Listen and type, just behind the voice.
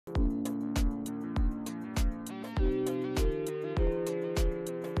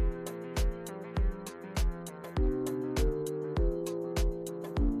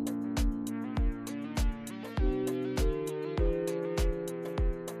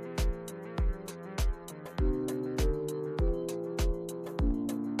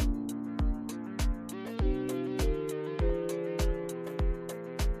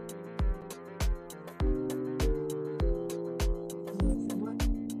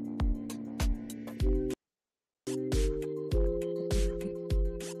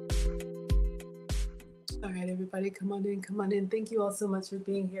everybody. Come on in, come on in. Thank you all so much for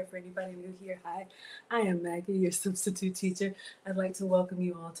being here. For anybody new here, hi, I am Maggie, your substitute teacher. I'd like to welcome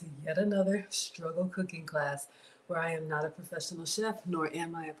you all to yet another struggle cooking class where I am not a professional chef, nor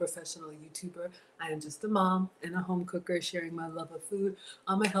am I a professional YouTuber. I am just a mom and a home cooker sharing my love of food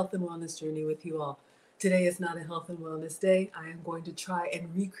on my health and wellness journey with you all. Today is not a health and wellness day. I am going to try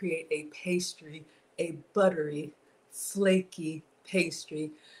and recreate a pastry, a buttery, flaky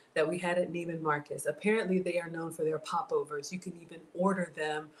pastry that we had at Neiman Marcus. Apparently, they are known for their popovers. You can even order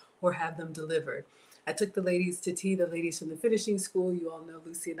them or have them delivered. I took the ladies to tea, the ladies from the finishing school. You all know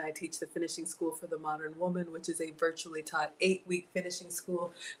Lucy and I teach the finishing school for the modern woman, which is a virtually taught 8-week finishing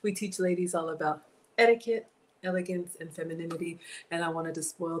school. We teach ladies all about etiquette, elegance, and femininity, and I wanted to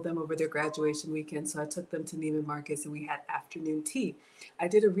spoil them over their graduation weekend, so I took them to Neiman Marcus and we had afternoon tea. I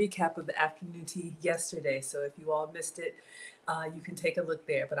did a recap of the afternoon tea yesterday, so if you all missed it, you can take a look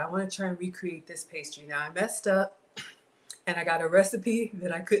there. But I want to try and recreate this pastry. Now, I messed up and I got a recipe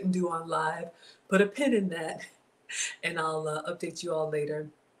that I couldn't do on live. Put a pin in that and I'll update you all later.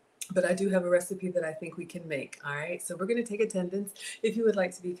 But I do have a recipe that I think we can make. All right, so we're going to take attendance. If you would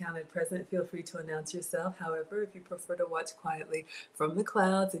like to be counted present, feel free to announce yourself. However, if you prefer to watch quietly from the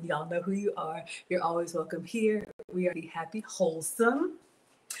clouds and y'all know who you are, you're always welcome here. We are the happy, wholesome,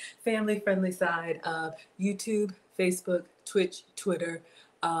 family-friendly side of YouTube, Facebook, Twitch, Twitter,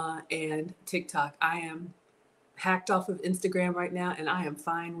 and TikTok. I am hacked off of Instagram right now, and I am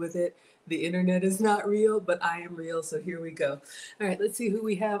fine with it. The internet is not real, but I am real, so here we go. All right, let's see who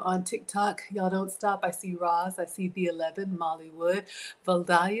we have on TikTok. Y'all don't stop. I see Roz, I see the 11, Molly Wood,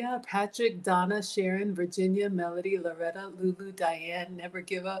 Valdalia, Patrick, Donna, Sharon, Virginia, Melody, Loretta, Lulu, Diane, Never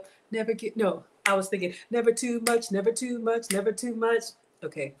Give Up, Never Get, no, I was thinking never too much, never too much, never too much.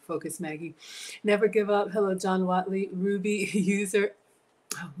 Okay, focus, Maggie. Never Give Up. Hello, John Watley, Ruby, user.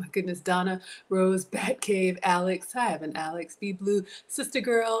 Oh my goodness, Donna, Rose, Batcave, Alex. I have an Alex, Be Blue, Sister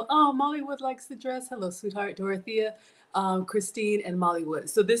Girl. Oh, Molly Wood likes the dress. Hello, sweetheart, Dorothea, Christine, and Molly Wood.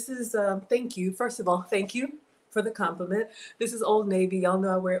 So this is, thank you. First of all, thank you for the compliment. This is Old Navy. Y'all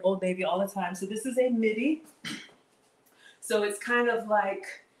know I wear Old Navy all the time. So this is a midi. So it's kind of like,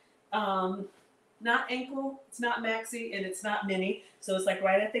 not ankle, it's not maxi, and it's not mini. So it's like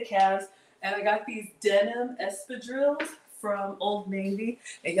right at the calves. And I got these denim espadrilles from Old Navy.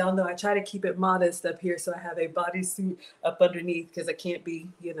 And y'all know I try to keep it modest up here, so I have a bodysuit up underneath because I can't be,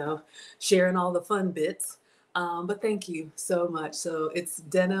 sharing all the fun bits. But thank you so much. So it's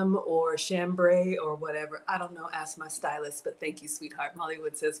denim or chambray or whatever. I don't know. Ask my stylist. But thank you, sweetheart.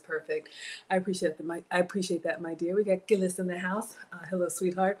 Mollywood says perfect. I appreciate that, my dear. We got Gillis in the house. Hello,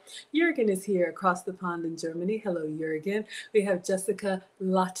 sweetheart. Jürgen is here across the pond in Germany. Hello, Jürgen. We have Jessica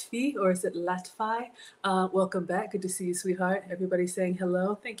Latvi, or is it Latvi? Welcome back. Good to see you, sweetheart. Everybody's saying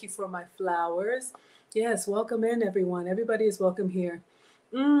hello. Thank you for my flowers. Yes, welcome in, everyone. Everybody is welcome here.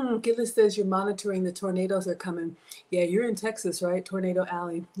 Gillis says you're monitoring the tornadoes are coming. Yeah, you're in Texas, right? Tornado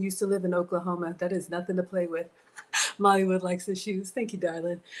Alley. You used to live in Oklahoma. That is nothing to play with. Mollywood likes the shoes. Thank you,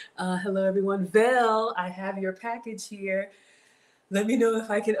 darling. Hello, everyone. Vel, I have your package here. Let me know if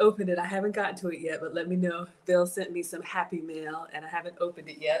I can open it. I haven't gotten to it yet, but let me know. Vel sent me some happy mail, and I haven't opened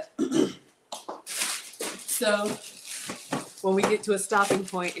it yet. So when we get to a stopping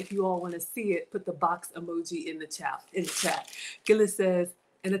point, if you all want to see it, put the box emoji in the chat. Gillis says,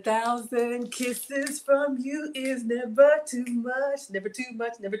 and 1,000 kisses from you is never too much, never too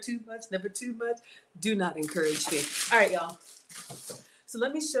much, never too much, never too much. Do not encourage me. All right, y'all. So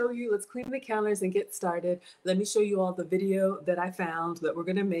let me show you, let's clean the counters and get started. Let me show you all the video that I found that we're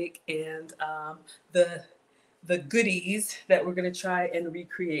going to make and the goodies that we're going to try and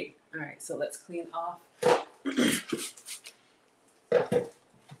recreate. All right, so let's clean off.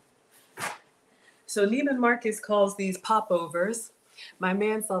 So Neiman Marcus calls these popovers. My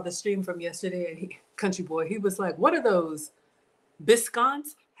man saw the stream from yesterday, and country boy, he was like, what are those?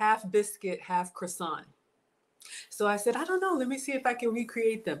 Biscottes? Half biscuit, half croissant. So I said, I don't know. Let me see if I can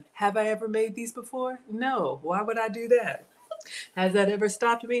recreate them. Have I ever made these before? No. Why would I do that? Has that ever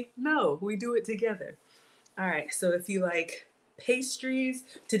stopped me? No. We do it together. All right. So if you like pastries,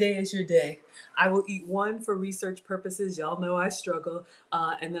 today is your day. I will eat one for research purposes. Y'all know I struggle.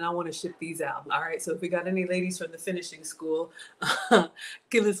 And then I want to ship these out. All right. So if we got any ladies from the finishing school,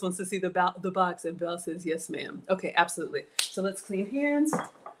 Gillis wants to see the box, and Belle says, yes, ma'am. Okay, absolutely. So let's clean hands.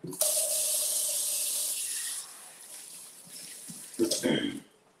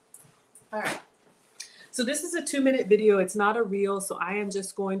 All right. So this is a 2-minute video. It's not a reel. So I am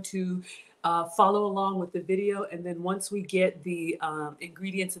just going to follow along with the video. And then once we get the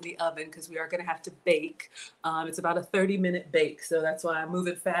ingredients in the oven, because we are going to have to bake, it's about a 30-minute bake. So that's why I'm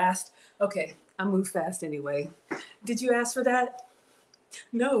moving fast. Okay. I move fast anyway. Did you ask for that?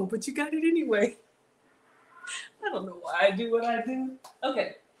 No, but you got it anyway. I don't know why I do what I do.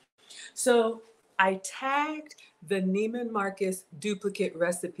 Okay, so I tagged the Neiman Marcus duplicate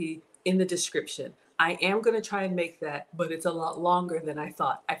recipe in the description. I am going to try and make that, but it's a lot longer than I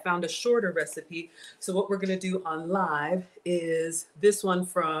thought. I found a shorter recipe. So what we're going to do on live is this one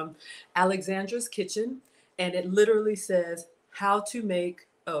from Alexandra's Kitchen. And it literally says how to make,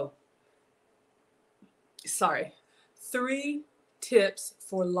 oh, sorry, 3 tips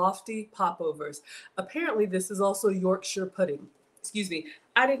for lofty popovers. Apparently this is also Yorkshire pudding. Excuse me.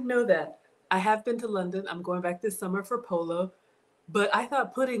 I didn't know that. I have been to London. I'm going back this summer for polo, but I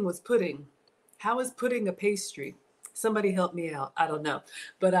thought pudding was pudding. How is pudding a pastry? Somebody help me out. I don't know.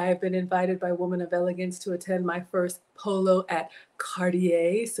 But I have been invited by Woman of Elegance to attend my first polo at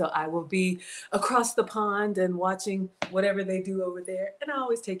Cartier. So I will be across the pond and watching whatever they do over there. And I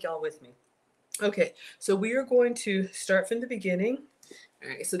always take y'all with me. Okay, so we are going to start from the beginning. All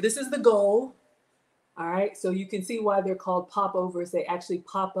right, so this is the goal. All right, so you can see why they're called popovers. They actually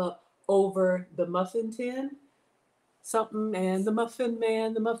pop up over the muffin tin. Something and the muffin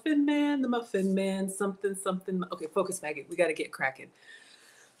man, the muffin man, the muffin man, something, something. Okay, focus, Maggie. We got to get cracking.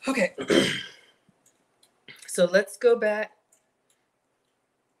 Okay. So let's go back.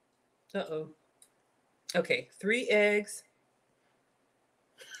 Uh-oh. Okay, 3 eggs.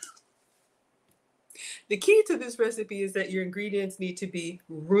 The key to this recipe is that your ingredients need to be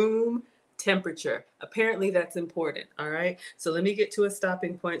room temperature. Apparently that's important, all right? So let me get to a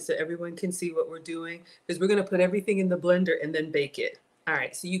stopping point so everyone can see what we're doing, because we're gonna put everything in the blender and then bake it. All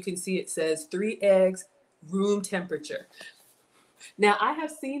right, so you can see it says 3 eggs, room temperature. Now I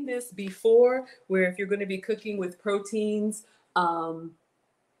have seen this before where if you're gonna be cooking with proteins,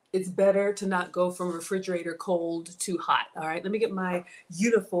 it's better to not go from refrigerator cold to hot. All right, let me get my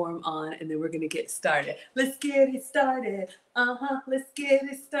uniform on and then we're gonna get started. Let's get it started. Let's get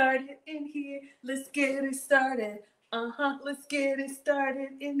it started in here. Let's get it started. Let's get it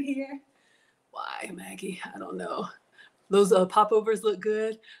started in here. Why, Maggie? I don't know. Those popovers look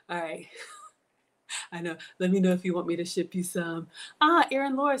good. All right. I know. Let me know if you want me to ship you some.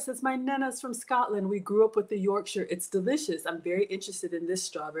 Erin Laura says, my Nana's from Scotland. We grew up with the Yorkshire. It's delicious. I'm very interested in this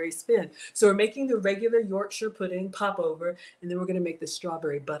strawberry spin. So we're making the regular Yorkshire pudding popover, and then we're going to make the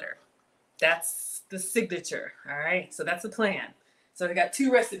strawberry butter. That's the signature. All right. So that's the plan. So I got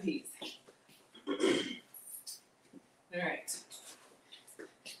 2 recipes. All right.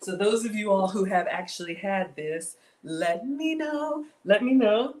 So those of you all who have actually had this, let me know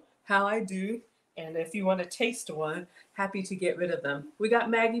how I do. And if you want to taste one, happy to get rid of them. We got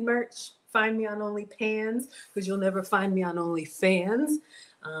Maggie merch. Find me on OnlyPans, because you'll never find me on OnlyFans.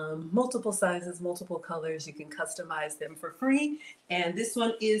 Multiple sizes, multiple colors. You can customize them for free. And this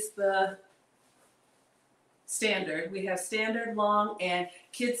one is the standard. We have standard, long, and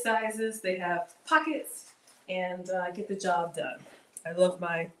kid sizes. They have pockets and get the job done. I love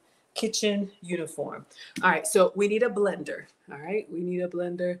my kitchen uniform. All right, so we need a blender. All right, we need a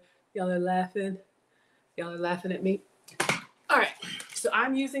blender. Y'all are laughing. Y'all are laughing at me. All right, so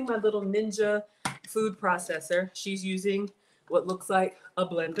I'm using my little Ninja food processor. She's using what looks like a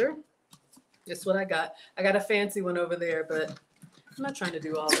blender. That's what I got. I got a fancy one over there, but I'm not trying to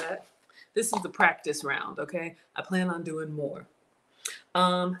do all that. This is the practice round, okay? I plan on doing more.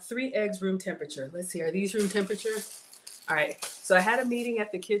 3 eggs, room temperature. Let's see, are these room temperature? All right, so I had a meeting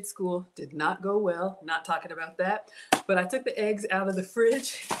at the kids' school. Did not go well, not talking about that. But I took the eggs out of the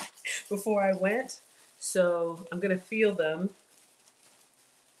fridge before I went. So I'm gonna feel them.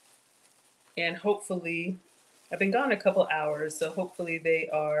 And hopefully, I've been gone a couple hours, so hopefully they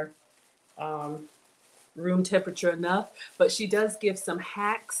are room temperature enough. But she does give some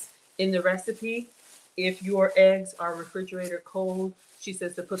hacks in the recipe. If your eggs are refrigerator cold, she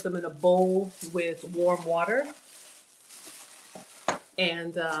says to put them in a bowl with warm water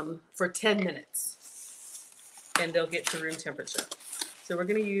and for 10 minutes, and they'll get to room temperature. So we're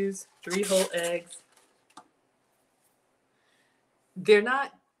going to use 3 whole eggs. They're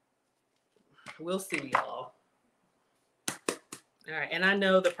not, we'll see, y'all. All right, and I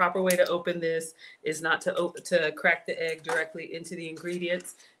know the proper way to open this is not to crack the egg directly into the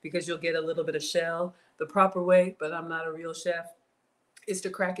ingredients, because you'll get a little bit of shell. The proper way, but I'm not a real chef, is to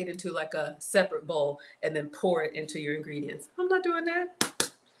crack it into like a separate bowl and then pour it into your ingredients. I'm not doing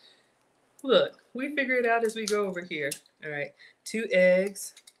that. Look, we figure it out as we go over here. All right, 2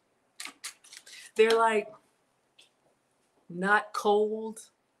 eggs. They're like not cold,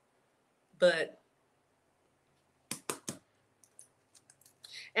 but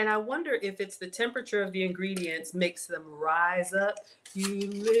And I wonder if it's the temperature of the ingredients makes them rise up.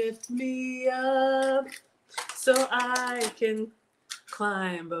 You lift me up so I can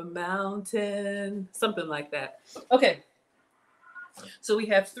climb a mountain. Something like that. Okay. So we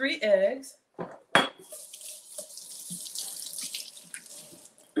have 3 eggs. All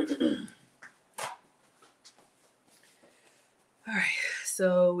right.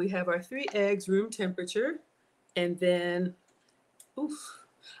 So we have our 3 eggs, room temperature. And then,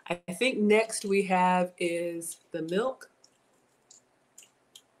 I think next we have is the milk.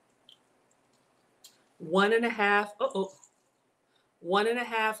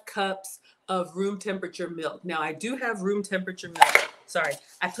 1.5 cups of room temperature milk. Now I do have room temperature milk. Sorry,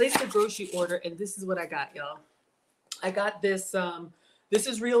 I placed a grocery order and this is what I got, y'all. I got this, this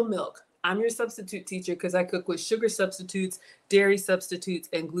is real milk. I'm your substitute teacher because I cook with sugar substitutes, dairy substitutes,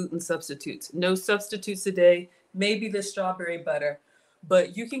 and gluten substitutes. No substitutes today, maybe the strawberry butter.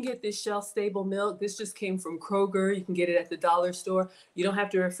 But you can get this shelf-stable milk. This just came from Kroger. You can get it at the dollar store. You don't have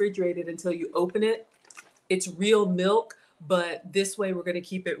to refrigerate it until you open it. It's real milk, but this way we're going to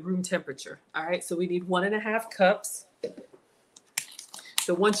keep it room temperature. All right, so we need 1.5 cups.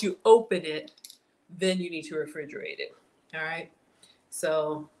 So once you open it, then you need to refrigerate it. All right,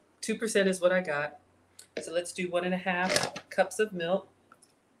 so 2% is what I got. So let's do 1.5 cups of milk.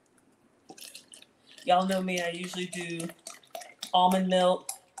 Y'all know me, I usually do almond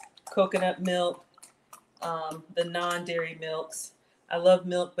milk, coconut milk, the non-dairy milks. I love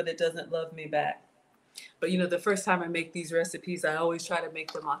milk, but it doesn't love me back. But you know, the first time I make these recipes, I always try to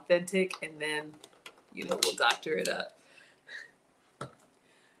make them authentic and then, you know, we'll doctor it up.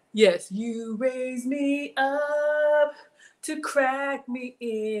 Yes, you raise me up to crack me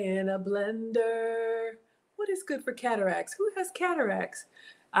in a blender. What is good for cataracts? Who has cataracts?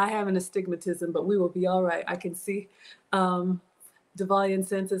 I have an astigmatism, but we will be all right. I can see. Devalian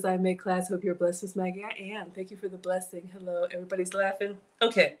says, as I make class, hope you're blessed, Miss Maggie. I am. Thank you for the blessing. Hello, everybody's laughing.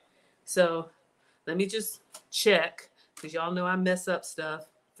 Okay, so let me just check, because y'all know I mess up stuff.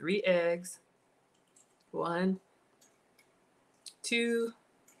 3 eggs. 1, 2,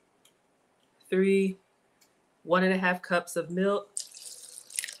 3, 1.5 cups of milk.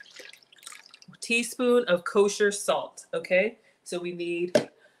 Teaspoon of kosher salt, okay? So we need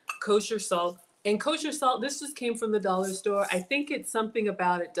kosher salt. And kosher salt, this just came from the dollar store. I think it's something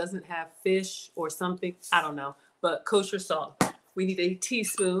about it doesn't have fish or something. I don't know. But kosher salt. We need a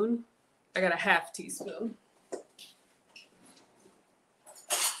teaspoon. I got a half teaspoon.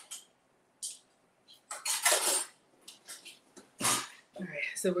 All right,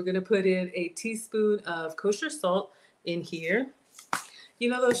 so we're going to put in a teaspoon of kosher salt in here. You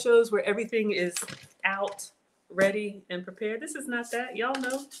know those shows where everything is out, ready, and prepared? This is not that. Y'all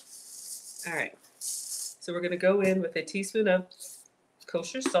know. All right. So we're going to go in with a teaspoon of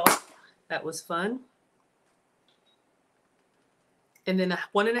kosher salt. That was fun. And then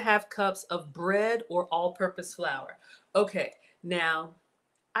 1.5 cups of bread or all-purpose flour. Okay, now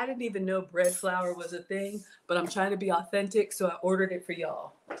I didn't even know bread flour was a thing, but I'm trying to be authentic, so I ordered it for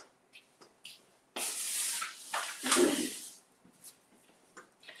y'all.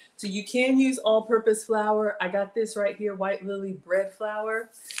 So you can use all-purpose flour. I got this right here, White Lily bread flour.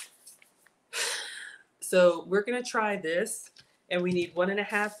 So we're going to try this, and we need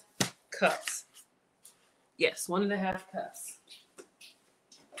 1.5 cups. Yes, 1.5 cups.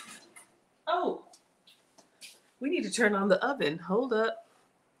 Oh, we need to turn on the oven. Hold up.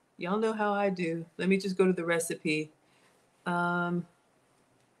 Y'all know how I do. Let me just go to the recipe. I'm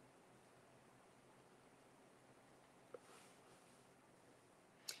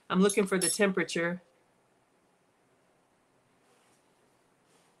looking for the temperature.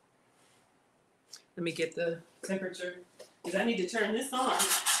 Let me get the temperature because I need to turn this on.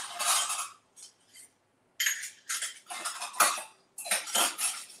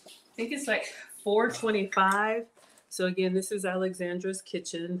 I think it's like 425. So again, this is Alexandra's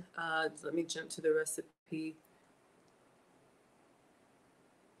Kitchen. Let me jump to the recipe.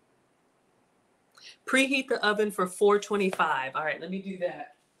 Preheat the oven for 425. All right, let me do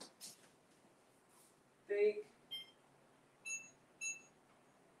that. Bake.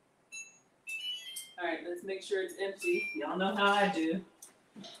 All right, let's make sure it's empty. Y'all know how I do.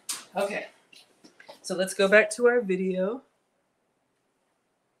 Okay, so let's go back to our video.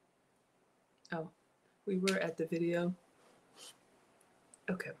 Oh, we were at the video.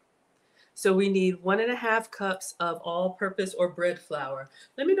 Okay, so we need 1.5 cups of all-purpose or bread flour.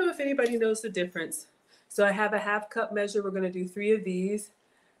 Let me know if anybody knows the difference. So I have a 1/2 cup measure. We're going to do 3 of these.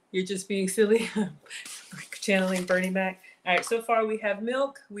 You're just being silly. Channeling Bernie Mac. All right, so far we have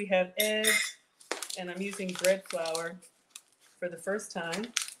milk, we have eggs, and I'm using bread flour. for the first time.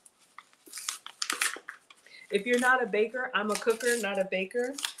 If you're not a baker, I'm a cooker, not a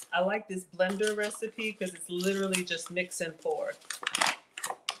baker. I like this blender recipe because it's literally just mix and pour.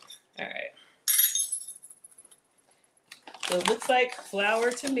 All right. So it looks like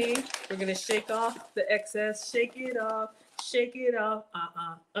flour to me. We're gonna shake off the excess. Shake it off, shake it off,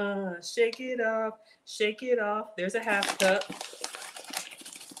 shake it off, shake it off. There's a half cup.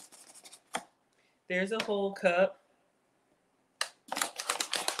 There's a whole cup.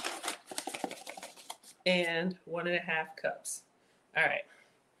 And 1.5 cups. All right,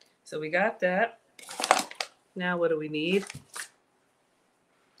 so we got that. Now what do we need?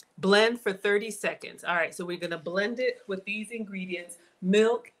 Blend for 30 seconds. All right, so we're gonna blend it with these ingredients: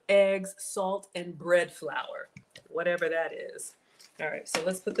 milk, eggs, salt, and bread flour, whatever that is. All right, so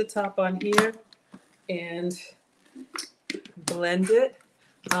let's put the top on here and blend it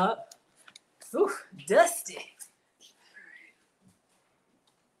up. Ooh, dusty.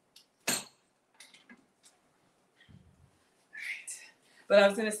 But I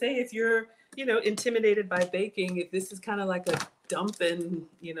was gonna say, if you're, intimidated by baking, if this is kind of like a dump and,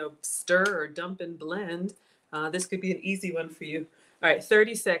 stir or dump and blend, this could be an easy one for you. All right,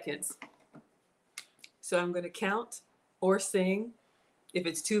 30 seconds. So I'm gonna count or sing. If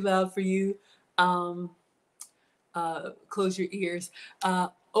it's too loud for you, close your ears.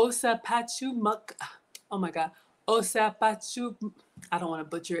 Osa pachu muk. Oh my God. Osa pachu. I don't want to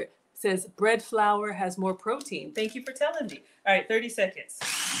butcher it. Says bread flour has more protein. Thank you for telling me. All right, 30 seconds.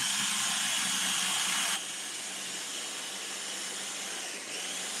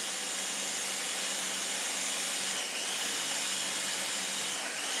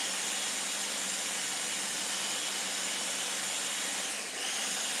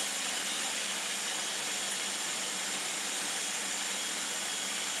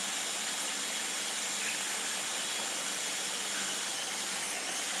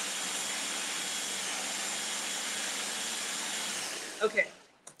 Okay,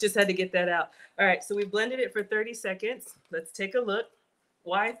 just had to get that out. All right, so we blended it for 30 seconds. Let's take a look.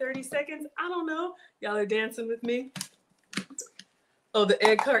 Why 30 seconds? I don't know. Y'all are dancing with me. Oh, the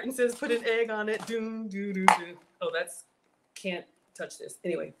egg carton says put an egg on it. Doom, doo, doo, doo. Oh, can't touch this.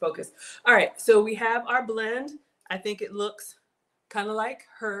 Anyway, focus. All right, so we have our blend. I think it looks kind of like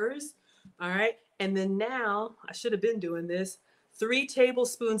hers. All right, and then now, I should have been doing this, 3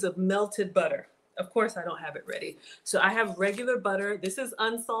 tablespoons of melted butter. Of course, I don't have it ready. So I have regular butter. This is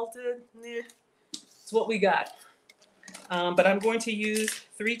unsalted. It's what we got. But I'm going to use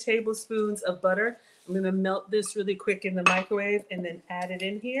 3 tablespoons of butter. I'm going to melt this really quick in the microwave and then add it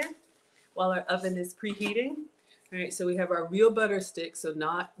in here while our oven is preheating. All right, so we have our real butter sticks, so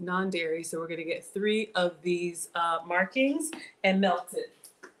not non-dairy. So we're going to get 3 of these markings and melt it.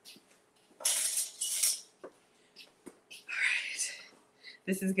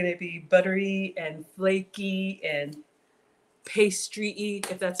 This is going to be buttery and flaky and pastry-y,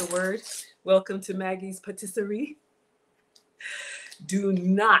 if that's a word. Welcome to Maggie's Patisserie. Do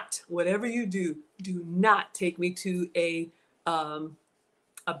not, whatever you do not take me to a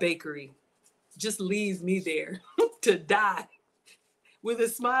bakery. Just leave me there to die with a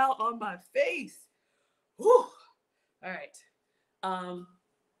smile on my face. Whew. All right.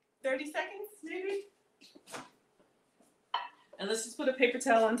 30 seconds, maybe? And let's just put a paper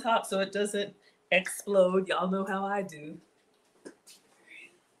towel on top so it doesn't explode. Y'all know how I do.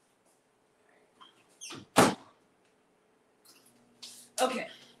 Okay,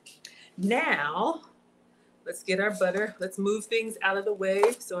 now let's get our butter. Let's move things out of the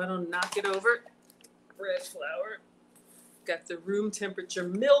way so I don't knock it over. Bread flour. Got the room temperature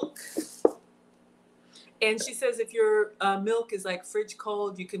milk. And she says if your milk is like fridge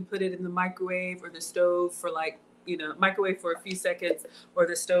cold, you can put it in the microwave or the stove for microwave for a few seconds, or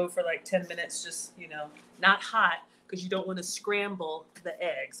the stove for like 10 minutes, just, not hot, because you don't want to scramble the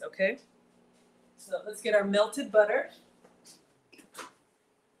eggs, okay? So let's get our melted butter.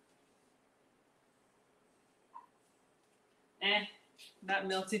 Not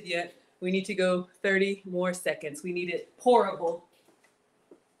melted yet. We need to go 30 more seconds. We need it pourable.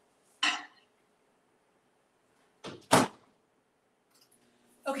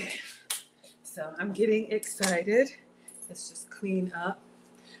 Okay, so I'm getting excited. Let's just clean up.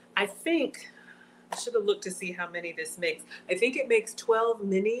 I think I should have looked to see how many this makes. I think it makes 12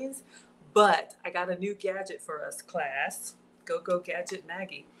 minis, but I got a new gadget for us, class. Go Gadget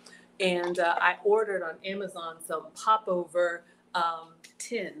Maggie. And I ordered on Amazon some popover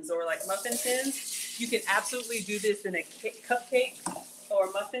tins, or like muffin tins. You can absolutely do this in a cupcake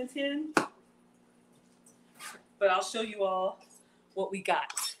or muffin tin. But I'll show you all what we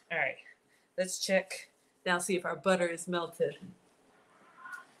got. All right, let's check Now see if our butter is melted.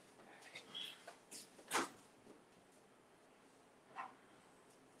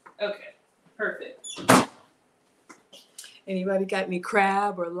 Okay, perfect. Anybody got any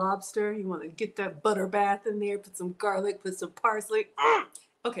crab or lobster? You want to get that butter bath in there, put some garlic, put some parsley.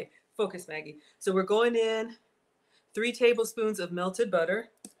 Okay, focus, Maggie. So we're going in 3 tablespoons of melted butter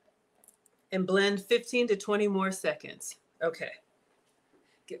and blend 15 to 20 more seconds. Okay,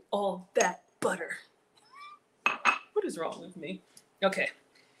 get all that butter. What is wrong with me? Okay,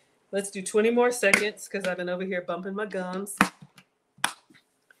 let's do 20 more seconds because I've been over here bumping my gums.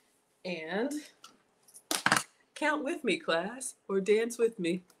 And count with me, class, or dance with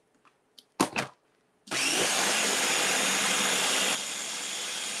me.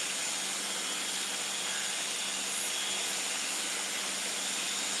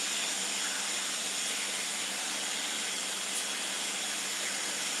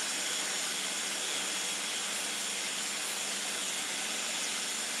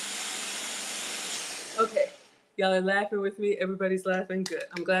 Okay, y'all are laughing with me. Everybody's laughing. Good.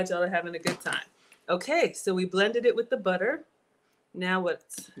 I'm glad y'all are having a good time. Okay, so we blended it with the butter. Now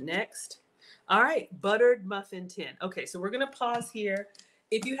what's next? All right, buttered muffin tin. Okay, so we're gonna pause here.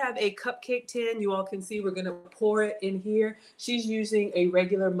 If you have a cupcake tin, you all can see we're gonna pour it in here. She's using a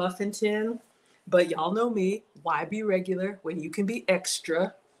regular muffin tin, but y'all know me. Why be regular when you can be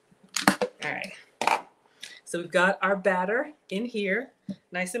extra? All right. So we've got our batter in here,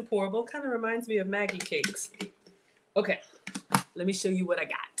 nice and pourable. Kind of reminds me of Maggie cakes. Okay, let me show you what I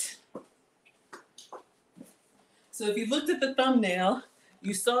got. So if you looked at the thumbnail,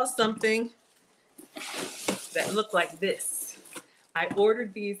 you saw something that looked like this. I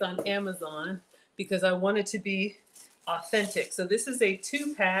ordered these on Amazon because I wanted to be authentic. So this is a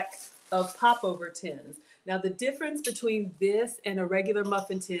 2-pack of popover tins. Now the difference between this and a regular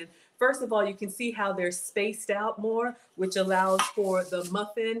muffin tin, first of all, you can see how they're spaced out more, which allows for the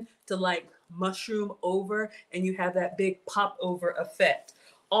muffin to like mushroom over and you have that big pop over effect.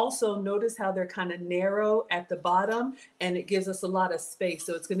 Also, notice how they're kind of narrow at the bottom and it gives us a lot of space.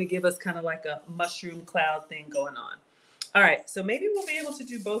 So it's going to give us kind of like a mushroom cloud thing going on. All right, so maybe we'll be able to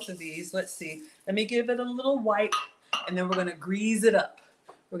do both of these. Let's see. Let me give it a little wipe and then we're going to grease it up.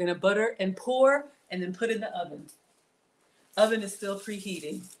 We're going to butter and pour and then put in the oven. Oven is still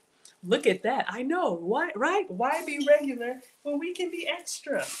preheating. Look at that. I know. Why, right? Why be regular when we can be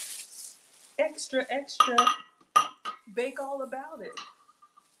extra? Extra, extra. Bake all about it.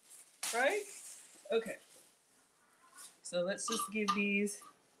 Right? Okay. So let's just give these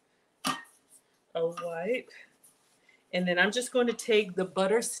a wipe. And then I'm just going to take the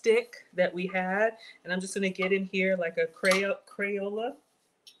butter stick that we had and I'm just going to get in here like a Crayola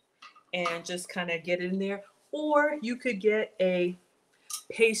and just kind of get in there. Or you could get a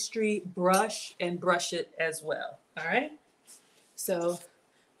pastry brush and brush it as well. All right. So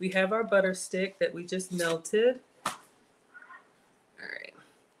we have our butter stick that we just melted. All right.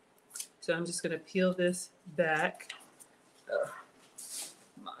 So I'm just going to peel this back. Oh,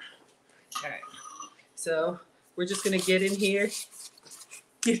 come on. All right. So we're just going to get in here,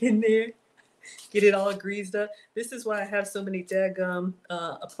 get in there, get it all greased up. This is why I have so many daggum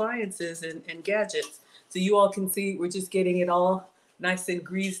appliances and gadgets. So you all can see we're just getting it all nice and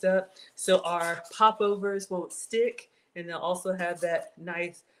greased up. So our popovers won't stick and they'll also have that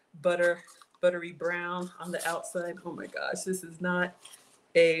nice buttery brown on the outside. Oh my gosh, this is not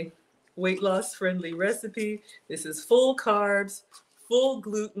a weight loss friendly recipe. This is full carbs, full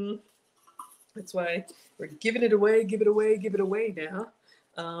gluten. That's why we're giving it away, give it away, give it away now.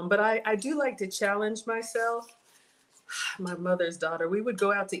 But I do like to challenge myself. My mother's daughter, we would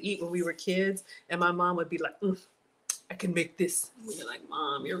go out to eat when we were kids, and my mom would be like, I can make this. And we're like,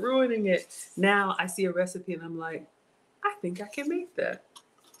 Mom, you're ruining it. Now I see a recipe and I'm like, I think I can make that.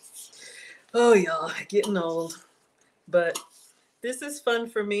 Oh, y'all, getting old. But this is fun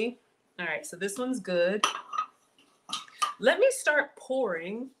for me. All right, so this one's good. Let me start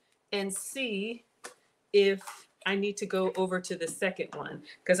pouring and see if I need to go over to the second one.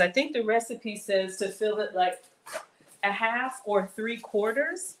 Because I think the recipe says to fill it like a half or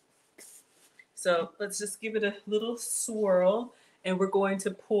 3/4. So let's just give it a little swirl and we're going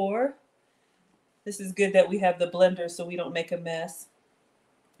to pour. This is good that we have the blender so we don't make a mess.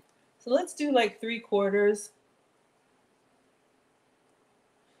 So let's do like 3/4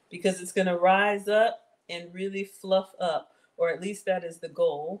 because it's going to rise up and really fluff up, or at least that is the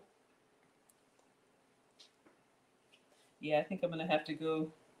goal. Yeah, I think I'm going to have to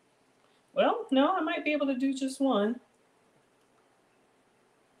go. Well, no, I might be able to do just one.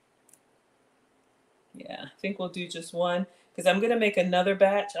 Yeah, I think we'll do just one because I'm going to make another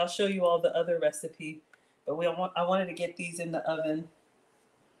batch. I'll show you all the other recipe but I wanted to get these in the oven.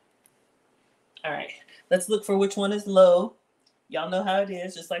 All right, let's look for which one is low. Y'all know how it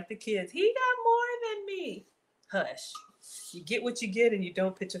is, just like the kids. He got more than me. Hush. You get what you get and you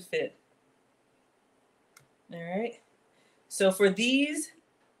don't pitch a fit. All right. So for these,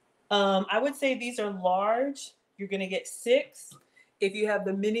 I would say these are large. You're going to get 6. If you have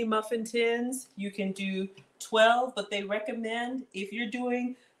the mini muffin tins, you can do 12, but they recommend if you're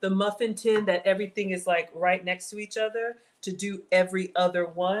doing the muffin tin that everything is like right next to each other, to do every other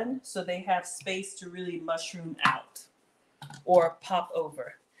one so they have space to really mushroom out or pop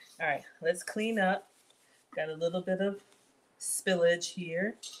over. All right, let's clean up. Got a little bit of spillage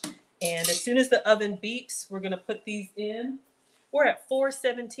here. And as soon as the oven beeps, we're going to put these in. We're at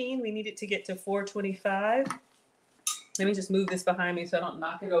 417. We need it to get to 425. Let me just move this behind me so I don't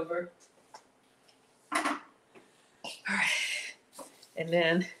knock it over. All right. And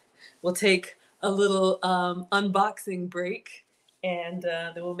then we'll take a little unboxing break, and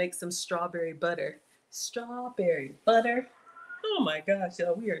then we'll make some strawberry butter. Strawberry butter. Oh my gosh,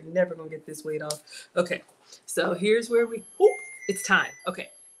 y'all, we are never going to get this weight off. Okay, so here's where it's time. Okay,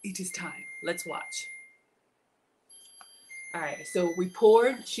 it is time. Let's watch. All right, so we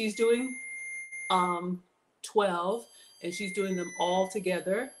poured. She's doing 12, and she's doing them all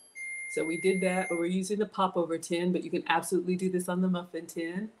together. So we did that, but we're using the popover tin, but you can absolutely do this on the muffin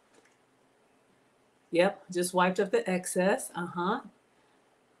tin. Yep, just wiped up the excess.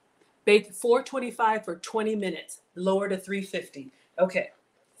 Bake 425 for 20 minutes, lower to 350. Okay,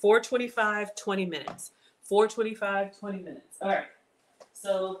 425, 20 minutes. 425, 20 minutes. All right,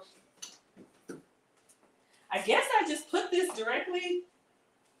 so I guess I just put this directly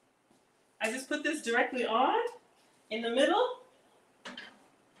on in the middle.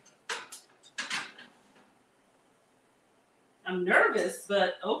 I'm nervous,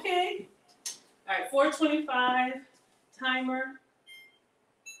 but okay. All right, 425, timer.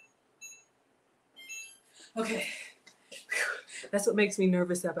 Okay. That's what makes me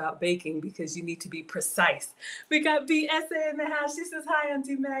nervous about baking, because you need to be precise. We got VSA in the house. She says, hi,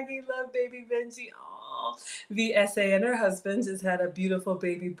 Auntie Maggie. Love baby Benji. Aww. VSA and her husband just had a beautiful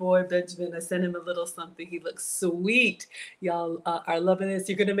baby boy, Benjamin. I sent him a little something. He looks sweet. Y'all are loving this.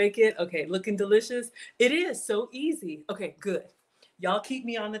 You're going to make it? Okay, looking delicious. It is so easy. Okay, good. Y'all keep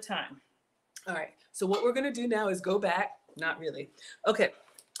me on the time. All right, so what we're going to do now is go back. Not really. Okay,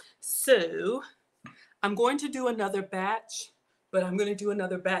 so I'm going to do another batch, but I'm going to do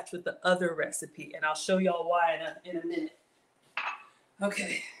another batch with the other recipe, and I'll show y'all why in a minute.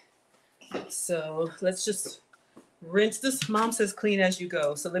 Okay, so let's just rinse this. Mom says clean as you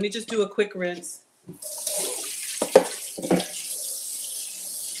go, so let me just do a quick rinse.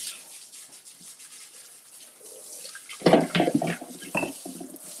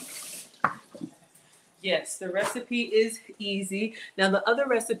 Yes, the recipe is easy. Now the other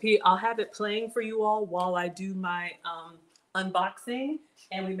recipe, I'll have it playing for you all while I do my unboxing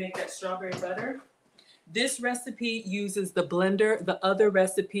and we make that strawberry butter. This recipe uses the blender. The other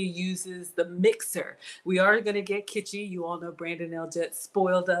recipe uses the mixer. We are going to get kitschy. You all know Brandon Eljet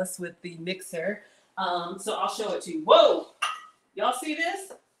spoiled us with the mixer. So I'll show it to you. Whoa! Y'all see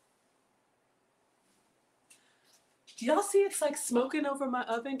this? Do y'all see it's like smoking over my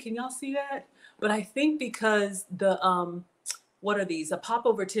oven? Can y'all see that? But I think because the, what are these? The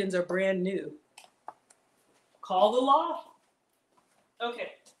popover tins are brand new. Call the law.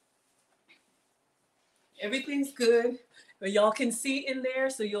 Okay. Everything's good. But y'all can see in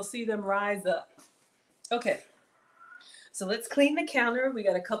there, so you'll see them rise up. Okay. So let's clean the counter. We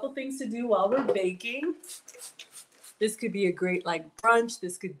got a couple things to do while we're baking. This could be a great like brunch.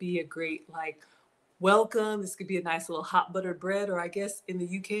 This could be a great like welcome. This could be a nice little hot buttered bread, or I guess in the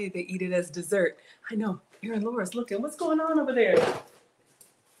UK, they eat it as dessert. I know, Erin Laura's looking. What's going on over there?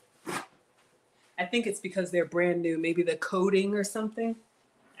 I think it's because they're brand new. Maybe the coating or something.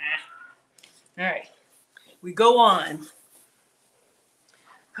 All right, we go on.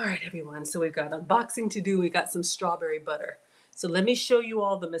 All right, everyone. So we've got unboxing to do. We got some strawberry butter. So let me show you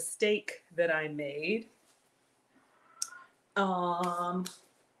all the mistake that I made.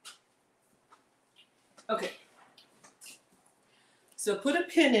 Okay, so put a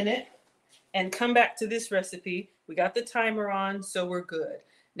pin in it and come back to this recipe. We got the timer on, so we're good.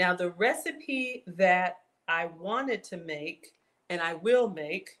 Now the recipe that I wanted to make and I will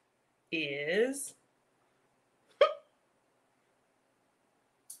make is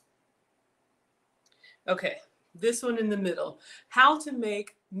okay, this one in the middle. How to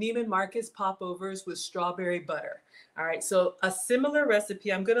make Neiman Marcus popovers with strawberry butter. All right, so a similar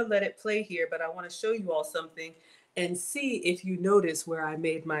recipe. I'm going to let it play here, but I want to show you all something and see if you notice where I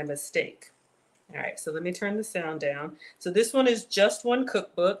made my mistake. All right, so let me turn the sound down. So this one is just one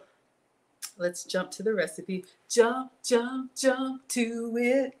cookbook. Let's jump to the recipe. Jump, jump, jump to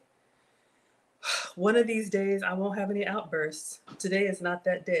it. One of these days, I won't have any outbursts. Today is not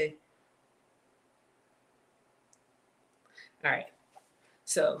that day. All right,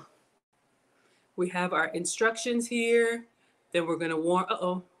 so we have our instructions here. Then we're gonna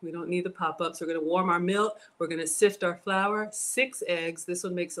warm, we don't need the pop-ups. We're gonna warm our milk. We're gonna sift our flour, 6 eggs. This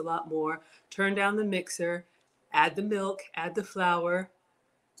one makes a lot more. Turn down the mixer, add the milk, add the flour.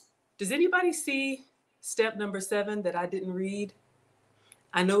 Does anybody see step number 7 that I didn't read?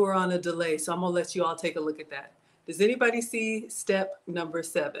 I know we're on a delay, so I'm gonna let you all take a look at that. Does anybody see step number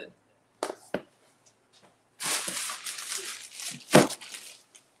 7?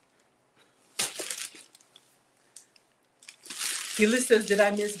 Phyllis says, did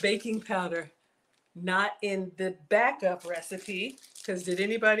I miss baking powder? Not in the backup recipe, because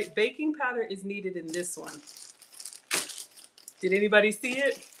baking powder is needed in this one. Did anybody see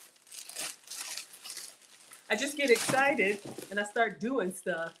it? I just get excited and I start doing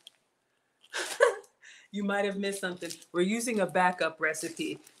stuff. You might have missed something. We're using a backup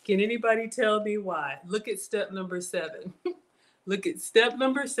recipe. Can anybody tell me why? Look at step number 7. Look at step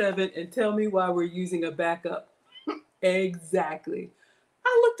number 7 and tell me why we're using a backup. Exactly.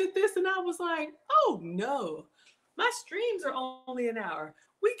 I looked at this and I was like, oh no, my streams are only an hour.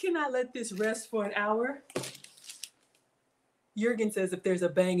 We cannot let this rest for an hour. Jurgen says if there's a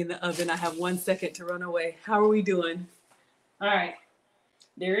bang in the oven, I have 1 second to run away. How are we doing? All right.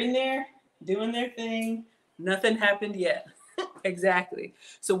 They're in there doing their thing. Nothing happened yet. Exactly.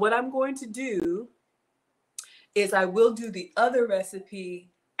 So what I'm going to do is I will do the other recipe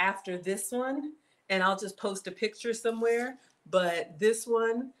after this one, and I'll just post a picture somewhere. But this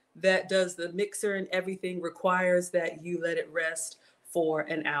one that does the mixer and everything requires that you let it rest for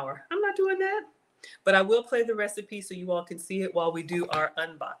an hour. I'm not doing that, but I will play the recipe so you all can see it while we do our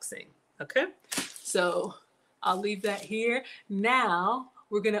unboxing. Okay, so I'll leave that here. Now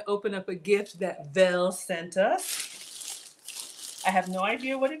we're gonna open up a gift that Vel sent us. I have no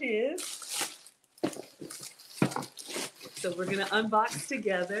idea what it is. So we're gonna unbox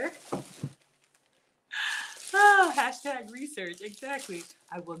together. Oh, hashtag research, exactly.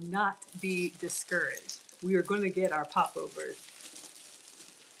 I will not be discouraged. We are gonna get our popovers.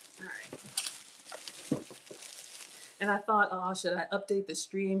 All right. And I thought, oh, should I update the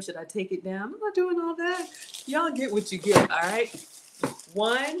stream? Should I take it down? I'm not doing all that. Y'all get what you get, all right?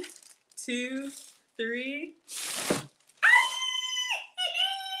 1, 2, 3.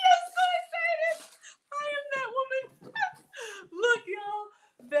 Look,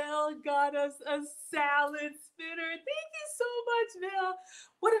 y'all, Val got us a salad spinner. Thank you so much, Val.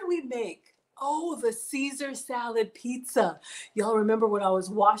 What did we make? Oh, the Caesar salad pizza. Y'all remember when I was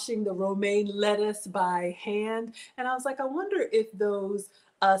washing the romaine lettuce by hand? And I was like, I wonder if those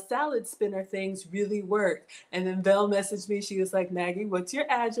salad spinner things really work. And then Val messaged me. She was like, Maggie, what's your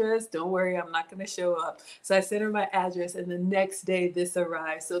address? Don't worry, I'm not going to show up. So I sent her my address, and the next day this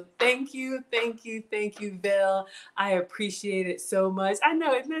arrived. So thank you, thank you, thank you, Val. I appreciate it so much. I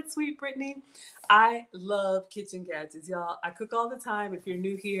know, isn't that sweet, Brittany? I love kitchen gadgets, y'all. I cook all the time. If you're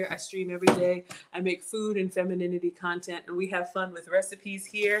new here, I stream every day. I make food and femininity content, and we have fun with recipes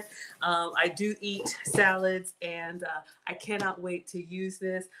here. I do eat salads, and I cannot wait to use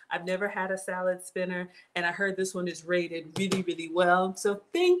this. I've never had a salad spinner, and I heard this one is rated really, really well. So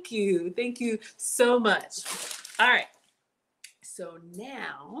thank you. Thank you so much. All right. So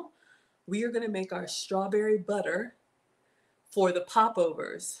now we are going to make our strawberry butter for the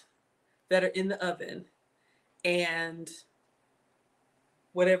popovers that are in the oven, and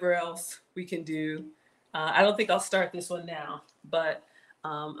whatever else we can do. I don't think I'll start this one now, but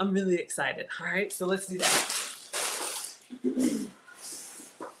I'm really excited. All right, so let's do that.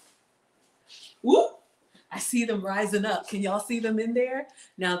 Whoop! I see them rising up. Can y'all see them in there?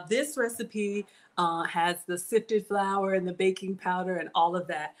 Now this recipe has the sifted flour and the baking powder and all of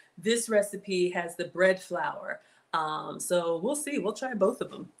that. This recipe has the bread flour. So we'll see. We'll try both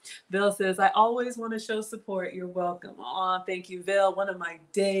of them. Vel says, I always want to show support. You're welcome. Aw, thank you, Vel. One of my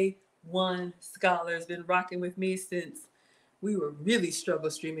day one scholars, been rocking with me since we were really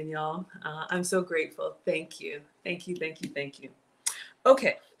struggle streaming, y'all. I'm so grateful. Thank you. Thank you, thank you, thank you.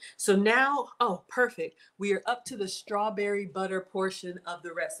 Okay, so now, oh, perfect. We are up to the strawberry butter portion of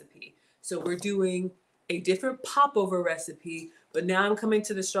the recipe. So we're doing a different popover recipe, but now I'm coming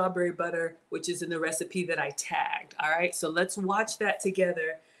to the strawberry butter, which is in the recipe that I tagged. All right, so let's watch that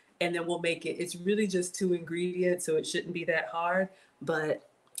together and then we'll make it. It's really just 2 ingredients, so it shouldn't be that hard, but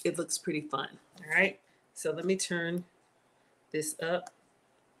it looks pretty fun. All right, so let me turn this up.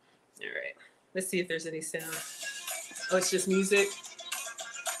 All right. Let's see if there's any sound. Oh, it's just music.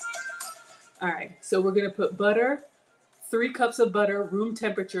 All right, so we're gonna put butter, 3 cups of butter, room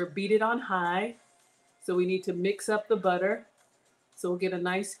temperature, beat it on high. So we need to mix up the butter. So we'll get a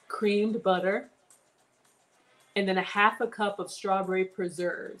nice creamed butter. And then a 1/2 cup of strawberry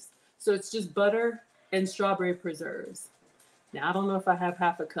preserves. So it's just butter and strawberry preserves. Now, I don't know if I have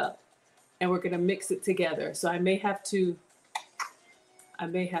 1/2 cup. And we're gonna mix it together. So I may have to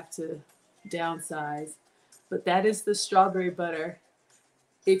downsize. But that is the strawberry butter.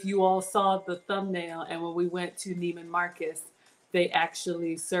 If you all saw the thumbnail, and when we went to Neiman Marcus, they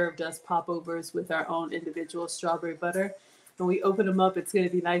actually served us popovers with our own individual strawberry butter. When we open them up, it's going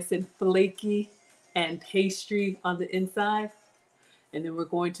to be nice and flaky and pastry on the inside. And then we're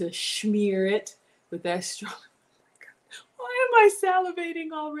going to smear it with that strawberry. Why am I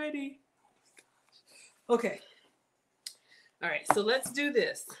salivating already? Okay. All right, so let's do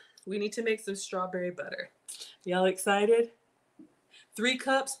this. We need to make some strawberry butter. Y'all excited? 3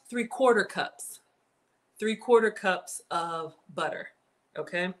 cups, 3/4 cups. 3/4 cups of butter.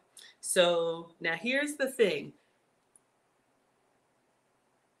 Okay? So now here's the thing.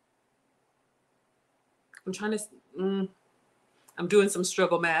 I'm doing some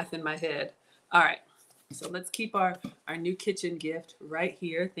struggle math in my head. All right. So let's keep our new kitchen gift right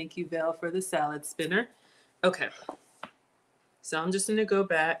here. Thank you, Val, for the salad spinner. Okay. So I'm just going to go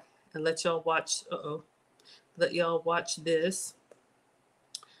back and let y'all watch. Let y'all watch this.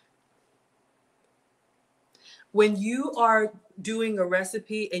 When you are doing a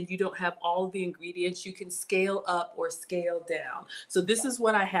recipe and you don't have all the ingredients, you can scale up or scale down. So this is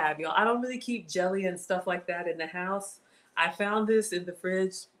what I have, y'all. I don't really keep jelly and stuff like that in the house. I found this in the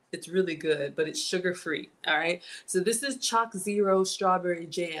fridge. It's really good, but it's sugar-free, all right? So this is Chalk Zero strawberry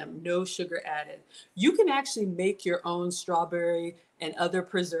jam, no sugar added. You can actually make your own strawberry and other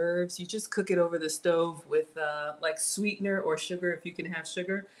preserves. You just cook it over the stove with like sweetener or sugar if you can have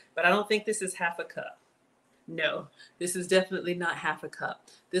sugar, but I don't think this is 1/2 cup. No, this is definitely not 1/2 cup.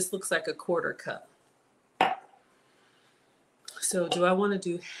 This looks like a 1/4 cup. So do I want to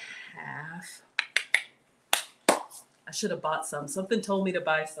do half? I should have bought some. Something told me to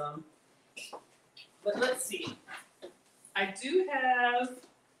buy some. But let's see. I do have,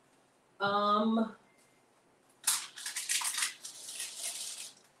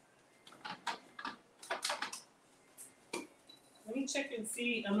 let me check and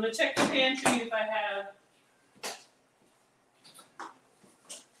see. I'm going to check the pantry if I have.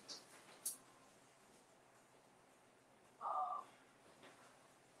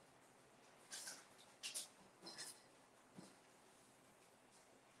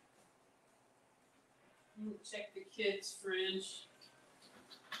 Check the kids' fridge.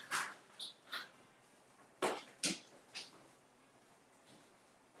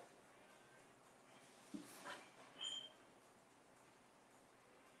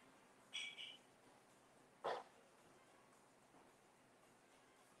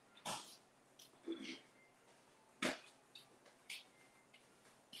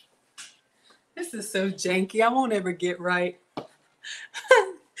 This is so janky. I won't ever get right.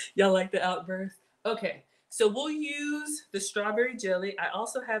 Y'all like the outburst? Okay. So we'll use the strawberry jelly. I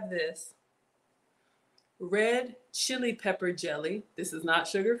also have this red chili pepper jelly. This is not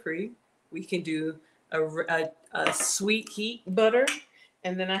sugar-free. We can do a sweet heat butter.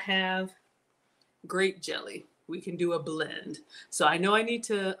 And then I have grape jelly. We can do a blend. So I know I need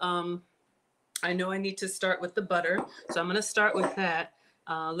to start with the butter. So I'm going to start with that.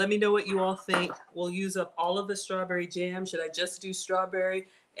 Let me know what you all think. We'll use up all of the strawberry jam. Should I just do strawberry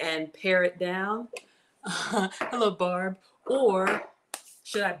and pare it down? Hello, Barb. Or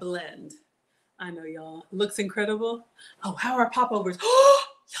should I blend? I know, y'all. Looks incredible. Oh, how are popovers?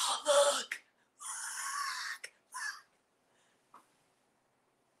 Y'all, look.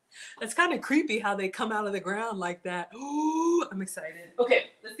 It's kind of creepy how they come out of the ground like that. Ooh, I'm excited.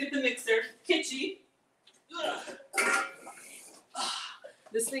 Okay, let's get the mixer. Kitschy.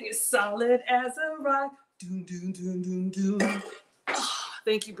 This thing is solid as a rock. Doom, doom, doom, doom, doom.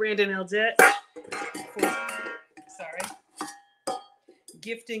 Thank you, Brandon Eldette, for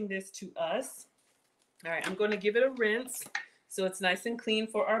gifting this to us. All right, I'm going to give it a rinse so it's nice and clean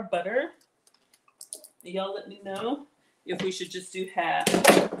for our butter. Y'all let me know if we should just do half.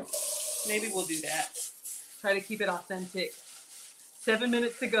 Maybe we'll do that. Try to keep it authentic. 7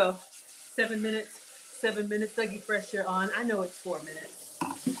 minutes to go. 7 minutes. 7 minutes. Dougie Fresh, you're on. I know it's 4 minutes.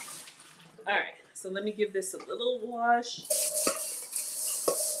 All right, so let me give this a little wash.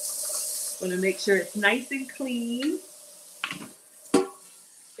 Want to make sure it's nice and clean.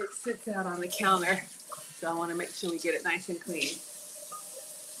 It sits out on the counter, so I want to make sure we get it nice and clean.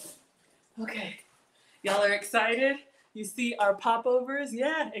 Okay. Y'all are excited? You see our popovers?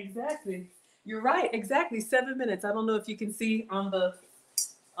 Yeah, exactly. You're right, exactly. 7 minutes. I don't know if you can see on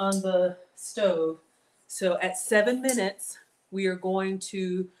the stove. So at 7 minutes, we are going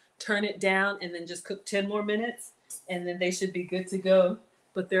to turn it down and then just cook 10 more minutes, and then they should be good to go.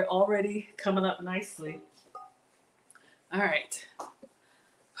 But they're already coming up nicely. All right. All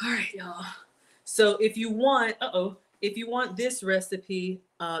right, y'all. So if you want, if you want this recipe,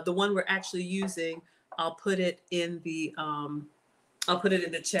 the one we're actually using, I'll put it in the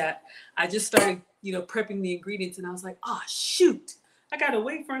chat. I just started, prepping the ingredients, and I was like, oh shoot, I gotta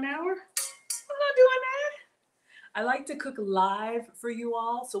wait for an hour. I'm not doing that. I like to cook live for you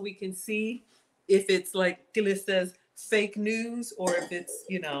all so we can see if it's like Killa says, fake news, or if it's,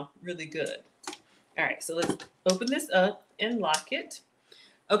 really good. All right, so let's open this up and lock it.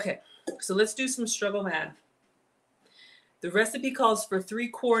 Okay, so let's do some struggle math. The recipe calls for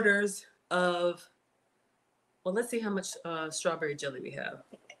 3/4 of, well, let's see how much strawberry jelly we have.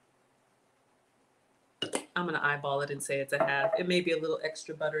 I'm going to eyeball it and say it's a half. It may be a little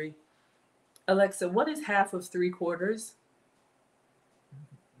extra buttery. Alexa, what is half of 3/4?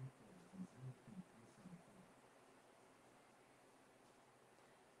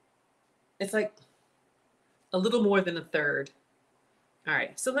 It's like a little more than a third. All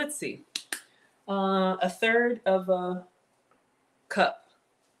right, so let's see. A third of a cup.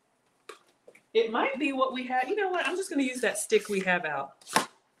 It might be what we had. You know what? I'm just going to use that stick we have out.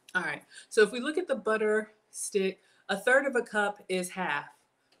 All right. So if we look at the butter stick, a third of a cup is half.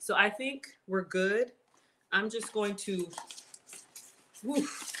 So I think we're good. I'm just going to,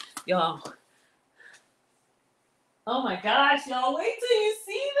 y'all. Oh my gosh, y'all, wait till you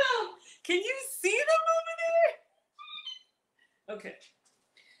see them. Can you see them over there? Okay.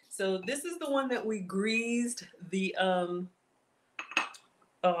 So this is the one that we greased the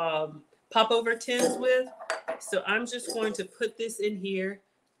popover tins with. So I'm just going to put this in here.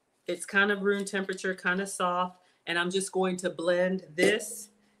 It's kind of room temperature, kind of soft. And I'm just going to blend this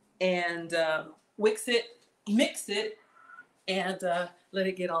and mix it, and let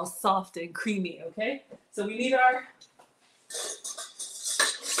it get all soft and creamy, okay? So we need our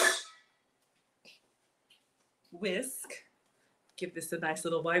whisk. Give this a nice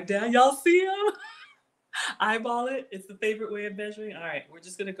little wipe down. Y'all see them? Eyeball it. It's the favorite way of measuring. All right, we're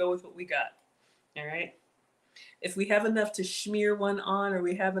just gonna go with what we got. All right. If we have enough to smear one on, or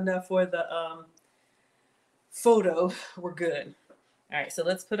we have enough for the photo, we're good. All right, so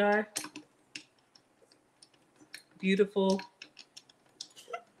let's put our beautiful,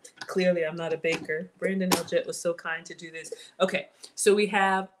 clearly I'm not a baker. Brandon Eljet was so kind to do this. Okay, so we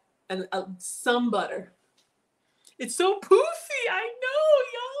have some butter. It's so poofy, I know,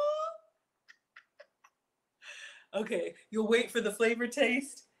 y'all. Okay, you'll wait for the flavor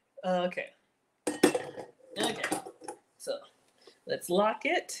taste. Okay, so let's lock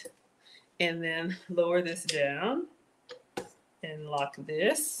it and then lower this down and lock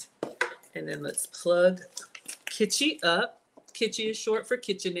this. And then let's plug Kitschy up. Kitschy is short for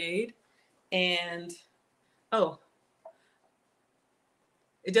KitchenAid. And, oh,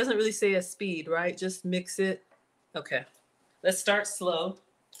 it doesn't really say a speed, right? Just mix it. Okay, let's start slow.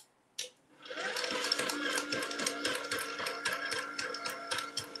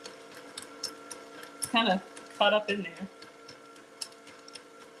 Kind of caught up in there.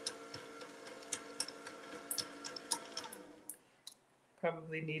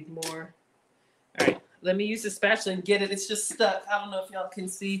 Probably need more. All right, let me use the spatula and get it. It's just stuck. I don't know if y'all can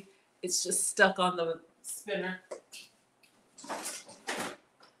see. It's just stuck on the spinner. All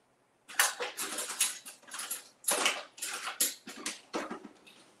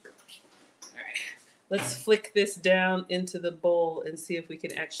right, let's flick this down into the bowl and see if we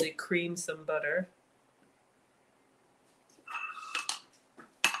can actually cream some butter.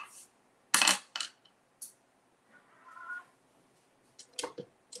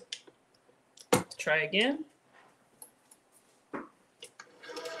 Try again.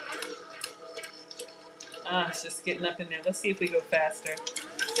 It's just getting up in there. Let's see if we go faster.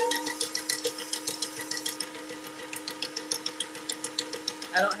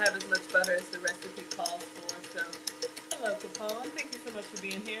 I don't have as much butter as the recipe calls for, so hello, Capone. Thank you so much for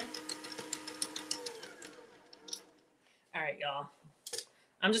being here. All right, y'all.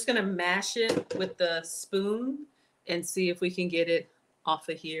 I'm just gonna mash it with the spoon and see if we can get it off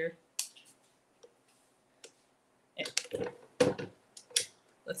of here.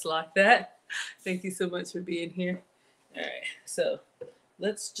 Let's lock that. Thank you so much for being here. All right, so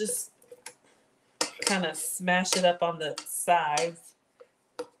let's just kind of smash it up on the sides.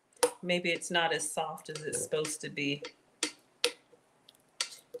 Maybe it's not as soft as it's supposed to be.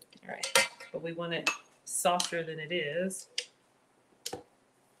 All right, but we want it softer than it is.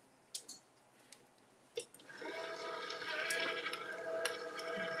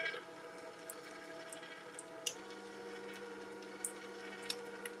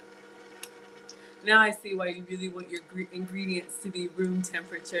 Now I see why you really want your ingredients to be room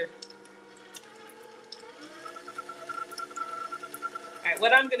temperature. All right,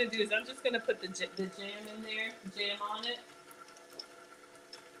 what I'm going to do is I'm just going to put the jam in there, jam on it.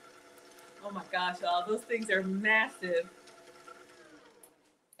 Oh my gosh, y'all, those things are massive.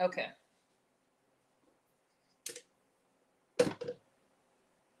 Okay.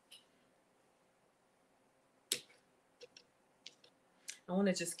 I want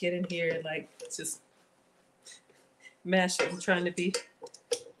to just get in here and like just mash it. I'm trying to be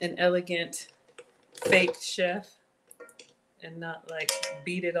an elegant fake chef and not like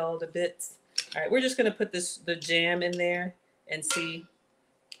beat it all to bits. All right, we're just gonna put the jam in there and see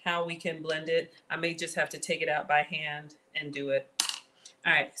how we can blend it. I may just have to take it out by hand and do it.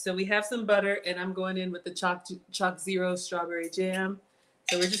 All right, so we have some butter and I'm going in with the Chalk Zero strawberry jam.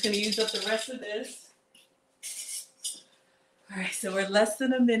 So we're just gonna use up the rest of this. All right, so we're less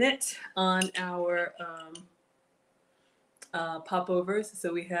than a minute on our popovers.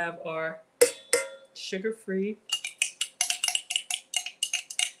 So we have our sugar-free.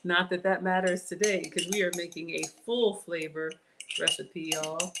 Not that that matters today because we are making a full flavor recipe,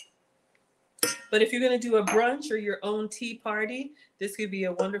 y'all. But if you're going to do a brunch or your own tea party, this could be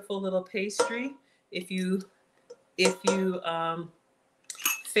a wonderful little pastry. If you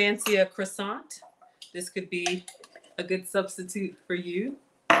fancy a croissant, this could be a good substitute for you.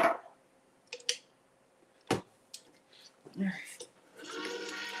 All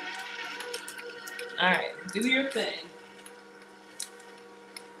right, do your thing.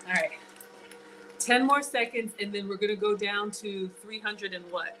 All right, 10 more seconds, and then we're gonna go down to 300 and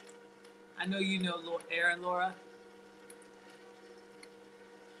what? I know you know, Aaron, Laura.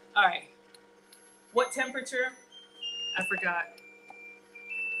 All right, what temperature? I forgot.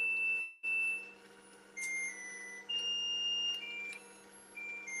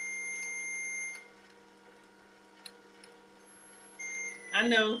 I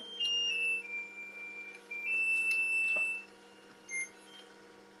know.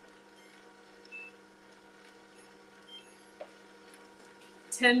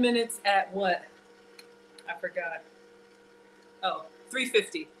 Ten minutes at what? I forgot. Oh,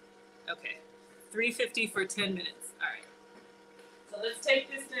 350. Okay. 350 for 10 minutes. All right. So let's take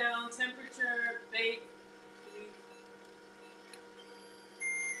this down. Temperature, bake.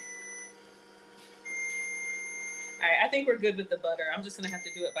 All right, I think we're good with the butter. I'm just going to have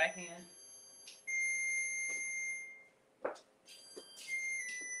to do it by hand.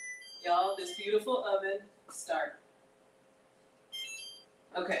 Y'all, this beautiful oven, start.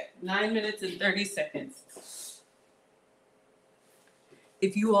 Okay, 9 minutes and 30 seconds.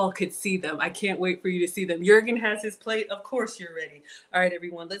 If you all could see them, I can't wait for you to see them. Jurgen has his plate. Of course you're ready. All right,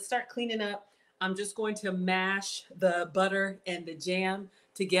 everyone, let's start cleaning up. I'm just going to mash the butter and the jam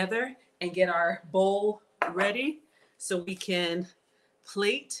together and get our bowl ready so we can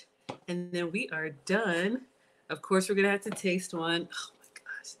plate, and then we are done. Of course, we're going to have to taste one. Oh my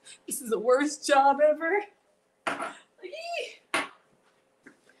gosh, this is the worst job ever. All right.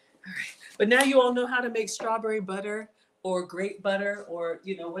 But now you all know how to make strawberry butter or grape butter or,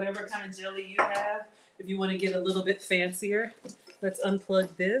 you know, whatever kind of jelly you have. If you want to get a little bit fancier, let's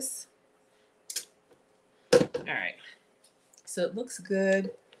unplug this. All right. So it looks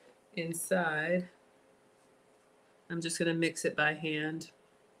good inside. I'm just going to mix it by hand.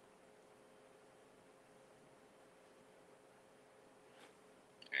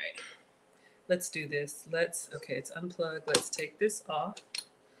 All right. Let's do this. Okay, it's unplugged. Let's take this off.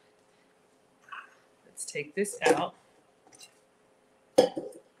 Let's take this out.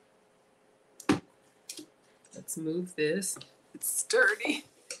 Let's move this. It's sturdy.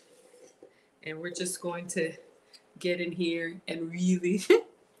 And we're just going to get in here and really,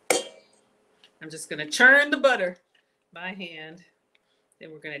 I'm just going to churn the butter by hand.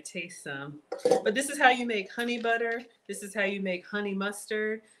 Then we're going to taste some. But this is how you make honey butter. This is how you make honey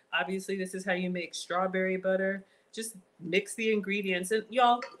mustard. Obviously, this is how you make strawberry butter. Just mix the ingredients. And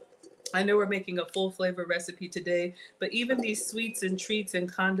y'all, I know we're making a full flavor recipe today, but even these sweets and treats and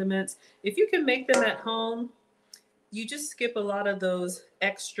condiments, if you can make them at home, you just skip a lot of those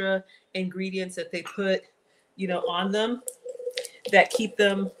extra ingredients that they put, you know, on them that keep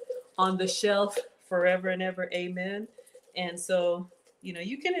them on the shelf forever and ever. Amen. And so, you know,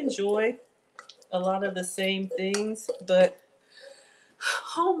 you can enjoy a lot of the same things, but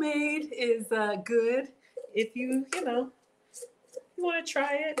homemade is good if you know, you want to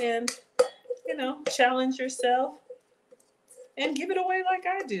try it and challenge yourself and give it away like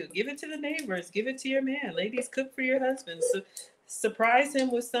I do. Give it to the neighbors. Give it to your man. Ladies, cook for your husband. So surprise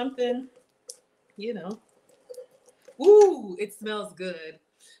him with something, you know. Ooh, it smells good.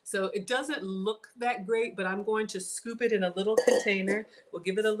 So it doesn't look that great, but I'm going to scoop it in a little container. We'll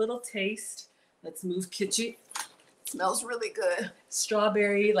give it a little taste. Let's move kitchen. It smells really good.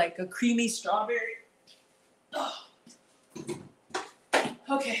 Strawberry, like a creamy strawberry. Oh.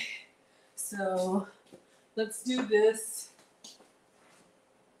 Okay, so let's do this.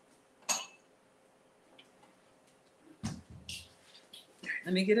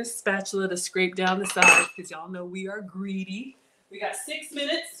 Let me get a spatula to scrape down the sides because y'all know we are greedy. We got 6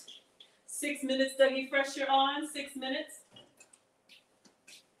 minutes. 6 minutes, Dougie Fresh, you're on. 6 minutes.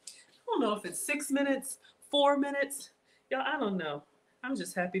 I don't know if it's 6 minutes, 4 minutes. Y'all, I don't know. I'm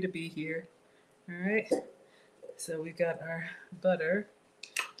just happy to be here. All right. So we got our butter.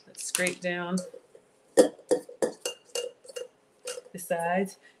 Let's scrape down the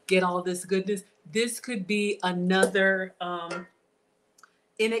sides. Get all this goodness. This could be another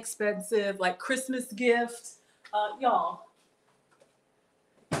inexpensive, like Christmas gift. Y'all,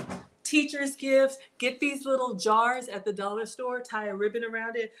 teacher's gifts. Get these little jars at the dollar store, tie a ribbon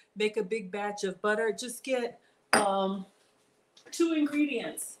around it, make a big batch of butter. Just get 2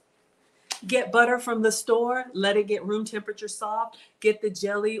 ingredients. Get butter from the store, let it get room temperature soft, get the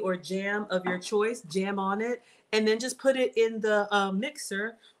jelly or jam of your choice, jam on it, and then just put it in the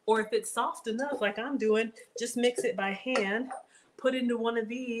mixer, or if it's soft enough like I'm doing, just mix it by hand, put into one of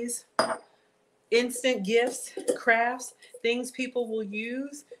these instant gifts, crafts, things people will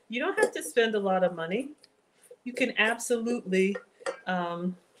use. You don't have to spend a lot of money. You can absolutely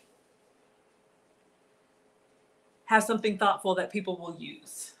have something thoughtful that people will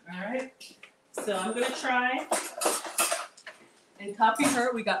use. All right. So I'm going to try and copy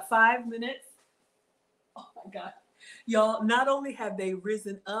her. We got 5 minutes. Oh my God. Y'all, not only have they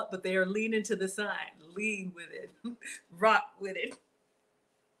risen up, but they are leaning to the side. Lean with it. Rock with it.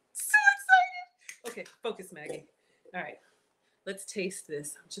 So excited. Okay, focus, Maggie. All right. Let's taste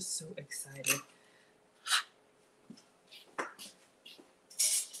this. I'm just so excited.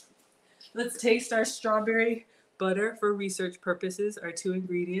 Let's taste our strawberry butter for research purposes, our 2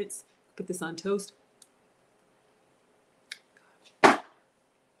 ingredients. Put this on toast.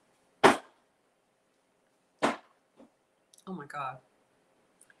 Oh my God.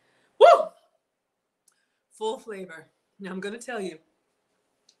 Woo! Full flavor. Now I'm going to tell you,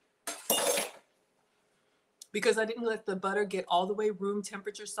 because I didn't let the butter get all the way room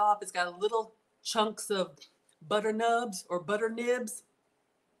temperature soft, it's got little chunks of butter nubs or butter nibs.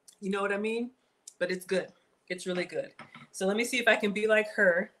 You know what I mean? But it's good. It's really good. So let me see if I can be like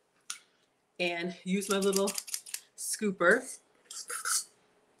her and use my little scooper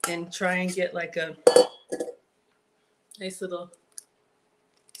and try and get like a nice little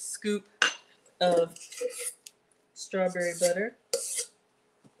scoop of strawberry butter.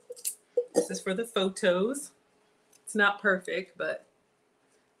 This is for the photos. It's not perfect, but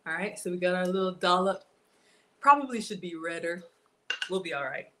all right. So we got our little dollop. Probably should be redder. We'll be all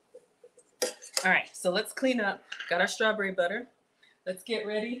right. All right, so let's clean up. Got our strawberry butter. Let's get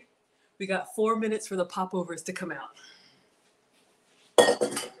ready. We got 4 minutes for the popovers to come out. All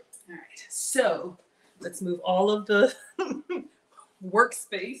right, so let's move all of the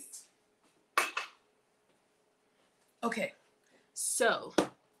workspace. Okay, so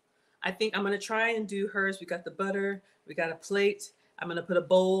I think I'm gonna try and do hers. We got the butter, we got a plate. I'm gonna put a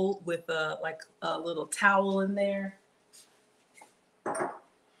bowl with like a little towel in there. All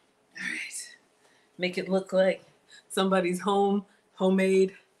right. Make it look like somebody's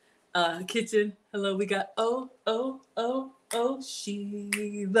homemade kitchen. Hello, we got oh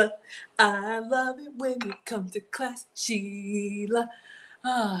Sheila. I love it when you come to class, Sheila.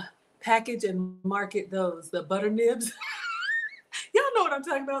 Package and market those, the butter nibs. Y'all know what I'm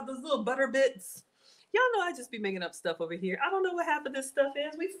talking about, those little butter bits. Y'all know I just be making up stuff over here. I don't know what half of this stuff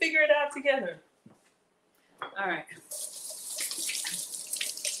is. We figure it out together. All right.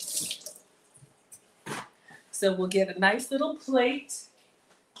 So we'll get a nice little plate.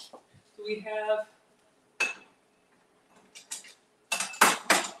 We have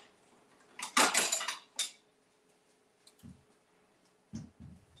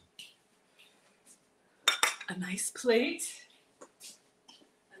a nice plate,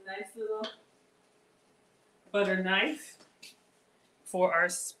 a nice little butter knife for our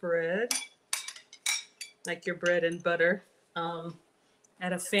spread, like your bread and butter.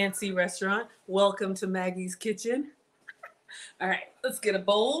 At a fancy restaurant. Welcome to Maggie's Kitchen. All right, let's get a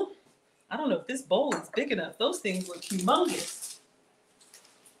bowl. I don't know if this bowl is big enough. Those things look humongous.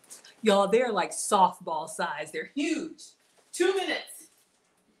 Y'all, they're like softball size. They're huge. 2 minutes.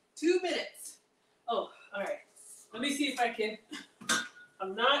 2 minutes. Oh, all right. Let me see if I can.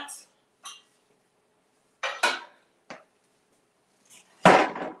 I'm not. Sorry.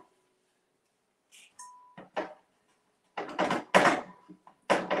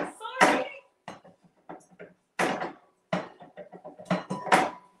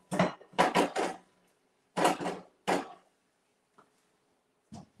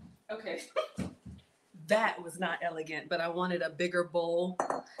 Okay. That was not elegant, but I wanted a bigger bowl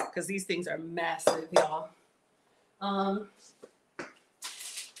because these things are massive, y'all. And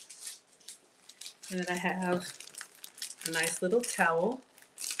then I have a nice little towel.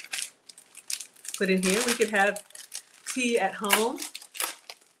 Put in here. We could have tea at home.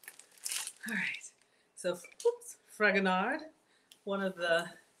 All right. So, Fragonard, one of the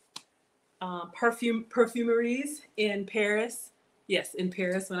perfumeries in Paris. Yes, in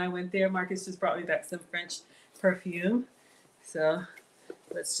Paris when I went there. Marcus just brought me back some French perfume. So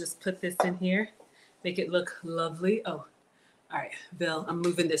let's just put this in here. Make it look lovely. Oh, all right, Bill, I'm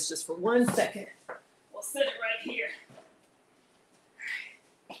moving this just for 1 second. We'll set it right here. All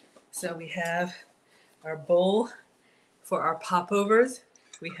right. So we have our bowl for our popovers.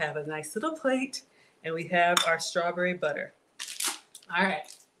 We have a nice little plate, and we have our strawberry butter. All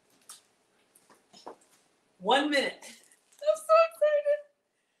right. 1 minute. I'm so excited.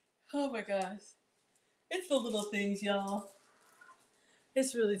 Oh my gosh. It's the little things, y'all.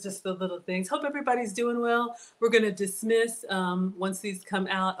 It's really just the little things. Hope everybody's doing well. We're going to dismiss once these come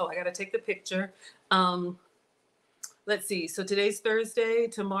out. Oh, I got to take the picture. Let's see. So today's Thursday.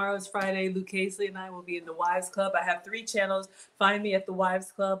 Tomorrow's Friday. Luke Casely and I will be in the Wives Club. I have 3 channels. Find me at the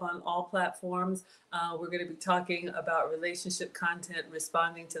Wives Club on all platforms. We're going to be talking about relationship content,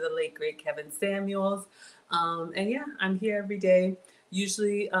 responding to the late, great Kevin Samuels. And yeah, I'm here every day.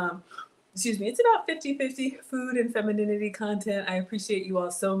 Usually, it's about 50-50 food and femininity content. I appreciate you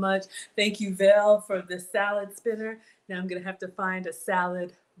all so much. Thank you, Val, for the salad spinner. Now I'm going to have to find a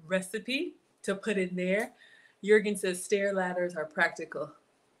salad recipe to put in there. Jurgen says stair ladders are practical.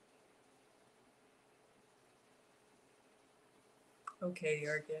 Okay,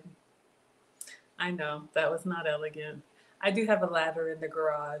 Jurgen. I know, that was not elegant. I do have a ladder in the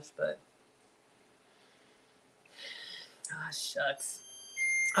garage, but... Ah, shucks.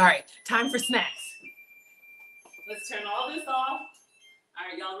 All right, time for snacks. Let's turn all this off. All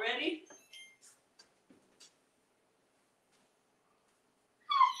right, y'all ready?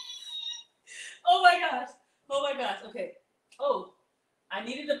 Oh my gosh. Oh my gosh. Okay. Oh, I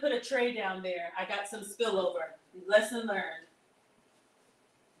needed to put a tray down there. I got some spillover. Lesson learned.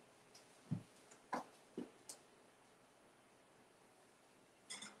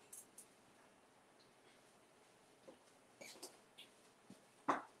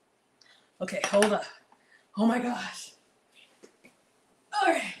 Okay, hold up. Oh my gosh.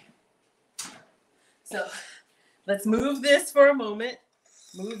 All right. So let's move this for a moment.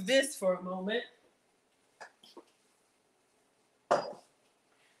 Move this for a moment.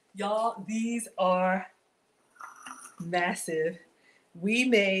 Y'all, these are massive. We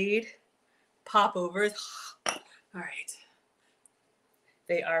made popovers. All right.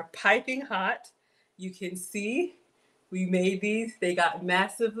 They are piping hot. You can see we made these. They got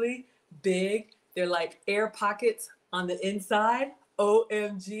massively big. They're like air pockets on the inside.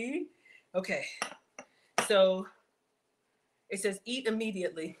 OMG. Okay. So it says eat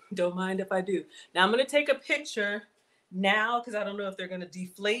immediately. Don't mind if I do. Now I'm going to take a picture now because I don't know if they're going to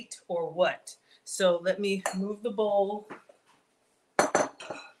deflate or what. So let me move the bowl. All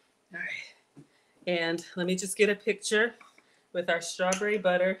right. And let me just get a picture with our strawberry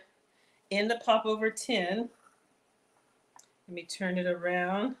butter in the popover tin. Let me turn it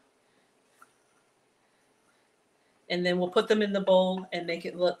around. And then we'll put them in the bowl and make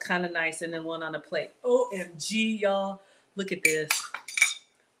it look kind of nice, and then one on a plate. OMG, y'all. Look at this.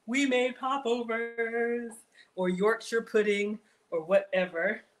 We made popovers or Yorkshire pudding or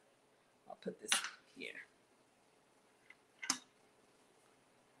whatever. I'll put this here.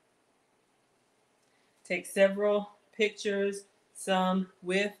 Take several pictures, some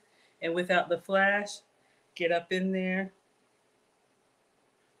with and without the flash. Get up in there.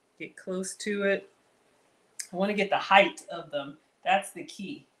 Get close to it. I want to get the height of them. That's the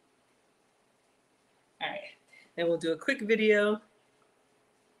key. All right. Then we'll do a quick video.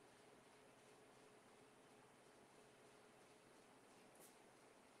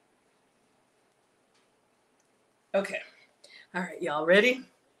 Okay. All right, y'all ready?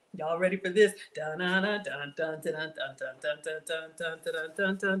 Y'all ready for this? Dun dun dun dun dun dun dun dun dun dun dun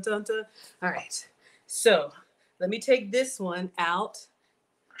dun dun dun dun. All right. So let me take this one out.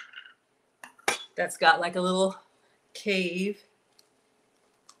 that's got like a little cave.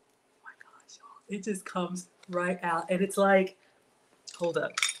 Oh my gosh, y'all. It just comes right out. And it's like, hold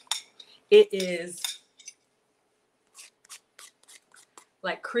up. It is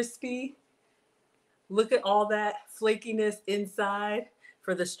like crispy. Look at all that flakiness inside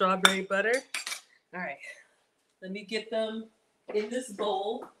for the strawberry butter. All right, let me get them in this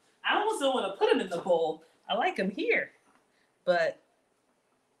bowl. I almost don't want to put them in the bowl. I like them here, but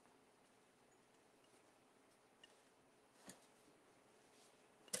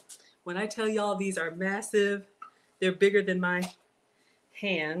when I tell y'all these are massive, they're bigger than my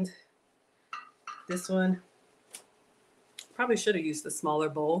hand. This one, probably should have used the smaller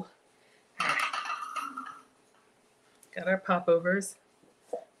bowl. All right. Got our popovers.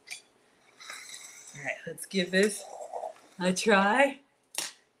 All right, let's give this a try.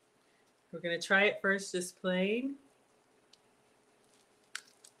 We're gonna try it first, just plain. Oh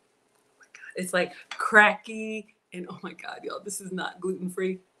my God, it's like cracky, and oh my God, y'all, this is not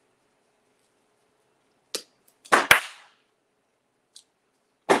gluten-free.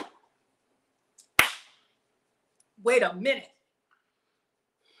 Wait a minute.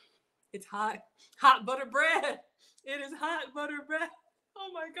 It's hot. Hot butter bread. It is hot butter bread. Oh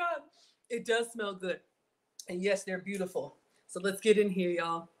my God. It does smell good. And yes, they're beautiful. So let's get in here,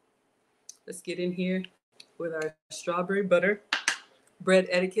 y'all. Let's get in here with our strawberry butter. Bread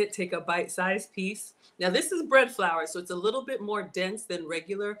etiquette, take a bite-sized piece. Now this is bread flour, so it's a little bit more dense than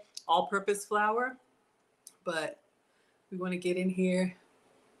regular all-purpose flour, but we want to get in here.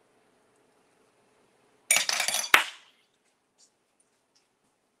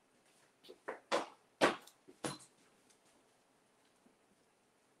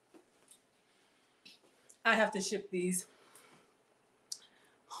 I have to ship these.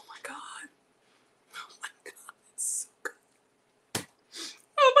 Oh my God. Oh my God. It's so good.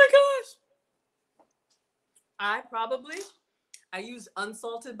 Oh my gosh. I use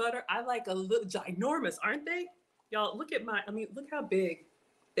unsalted butter. I like a little ginormous, aren't they? Y'all, look at look how big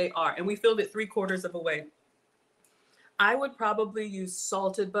they are. And we filled it 3/4 of a way. I would probably use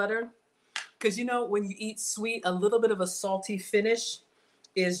salted butter because, you know, when you eat sweet, a little bit of a salty finish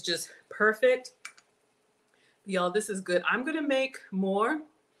is just perfect. Y'all, this is good. I'm going to make more.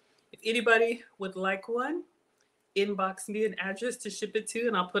 If anybody would like one, inbox me an address to ship it to,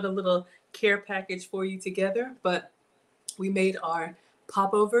 and I'll put a little care package for you together. But we made our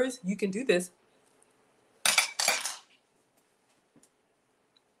popovers. You can do this.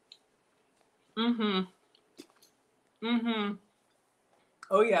 Mm-hmm. Mm-hmm.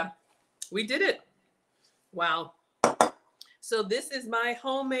 Oh, yeah. We did it. Wow. So this is my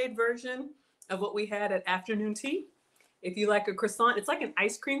homemade version of what we had at afternoon tea. If you like a croissant, it's like an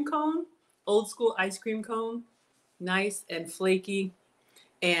ice cream cone, old school ice cream cone, nice and flaky,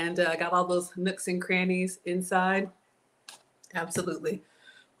 and got all those nooks and crannies inside. Absolutely.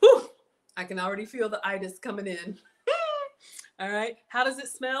 Whew. I can already feel the itis coming in. All right. How does it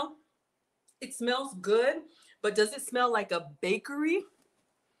smell? It smells good, but does it smell like a bakery?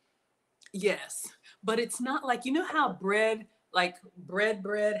 Yes, but it's not like, you know how bread, like bread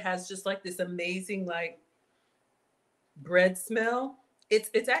has just like this amazing like bread smell.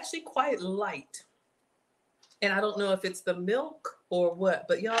 It's actually quite light. And I don't know if it's the milk or what,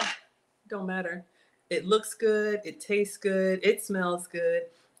 but y'all, don't matter. It looks good, it tastes good, it smells good,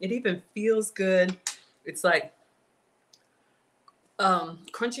 it even feels good. It's like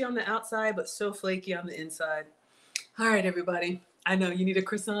crunchy on the outside, but so flaky on the inside. All right, everybody. I know you need a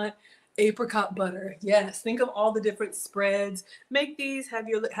croissant. Apricot butter. Yes. Think of all the different spreads. Make these. Have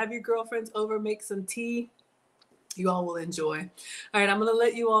your girlfriends over. Make some tea. You all will enjoy. All right, I'm going to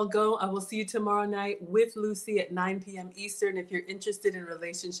let you all go. I will see you tomorrow night with Lucy at 9 p.m. Eastern. If you're interested in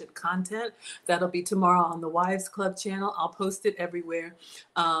relationship content, that'll be tomorrow on the Wives Club channel. I'll post it everywhere.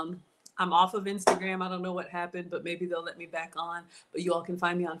 I'm off of Instagram. I don't know what happened, but maybe they'll let me back on. But you all can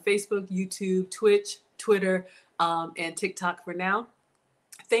find me on Facebook, YouTube, Twitch, Twitter, and TikTok for now.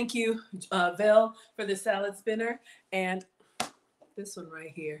 Thank you, Vel, for the salad spinner and this one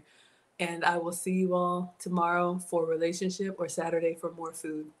right here. And I will see you all tomorrow for relationship or Saturday for more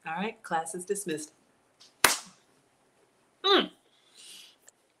food. All right, class is dismissed.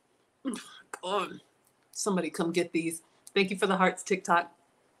 God. Somebody come get these. Thank you for the hearts, TikTok.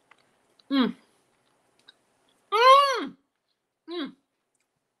 Mm. Mm. Mm.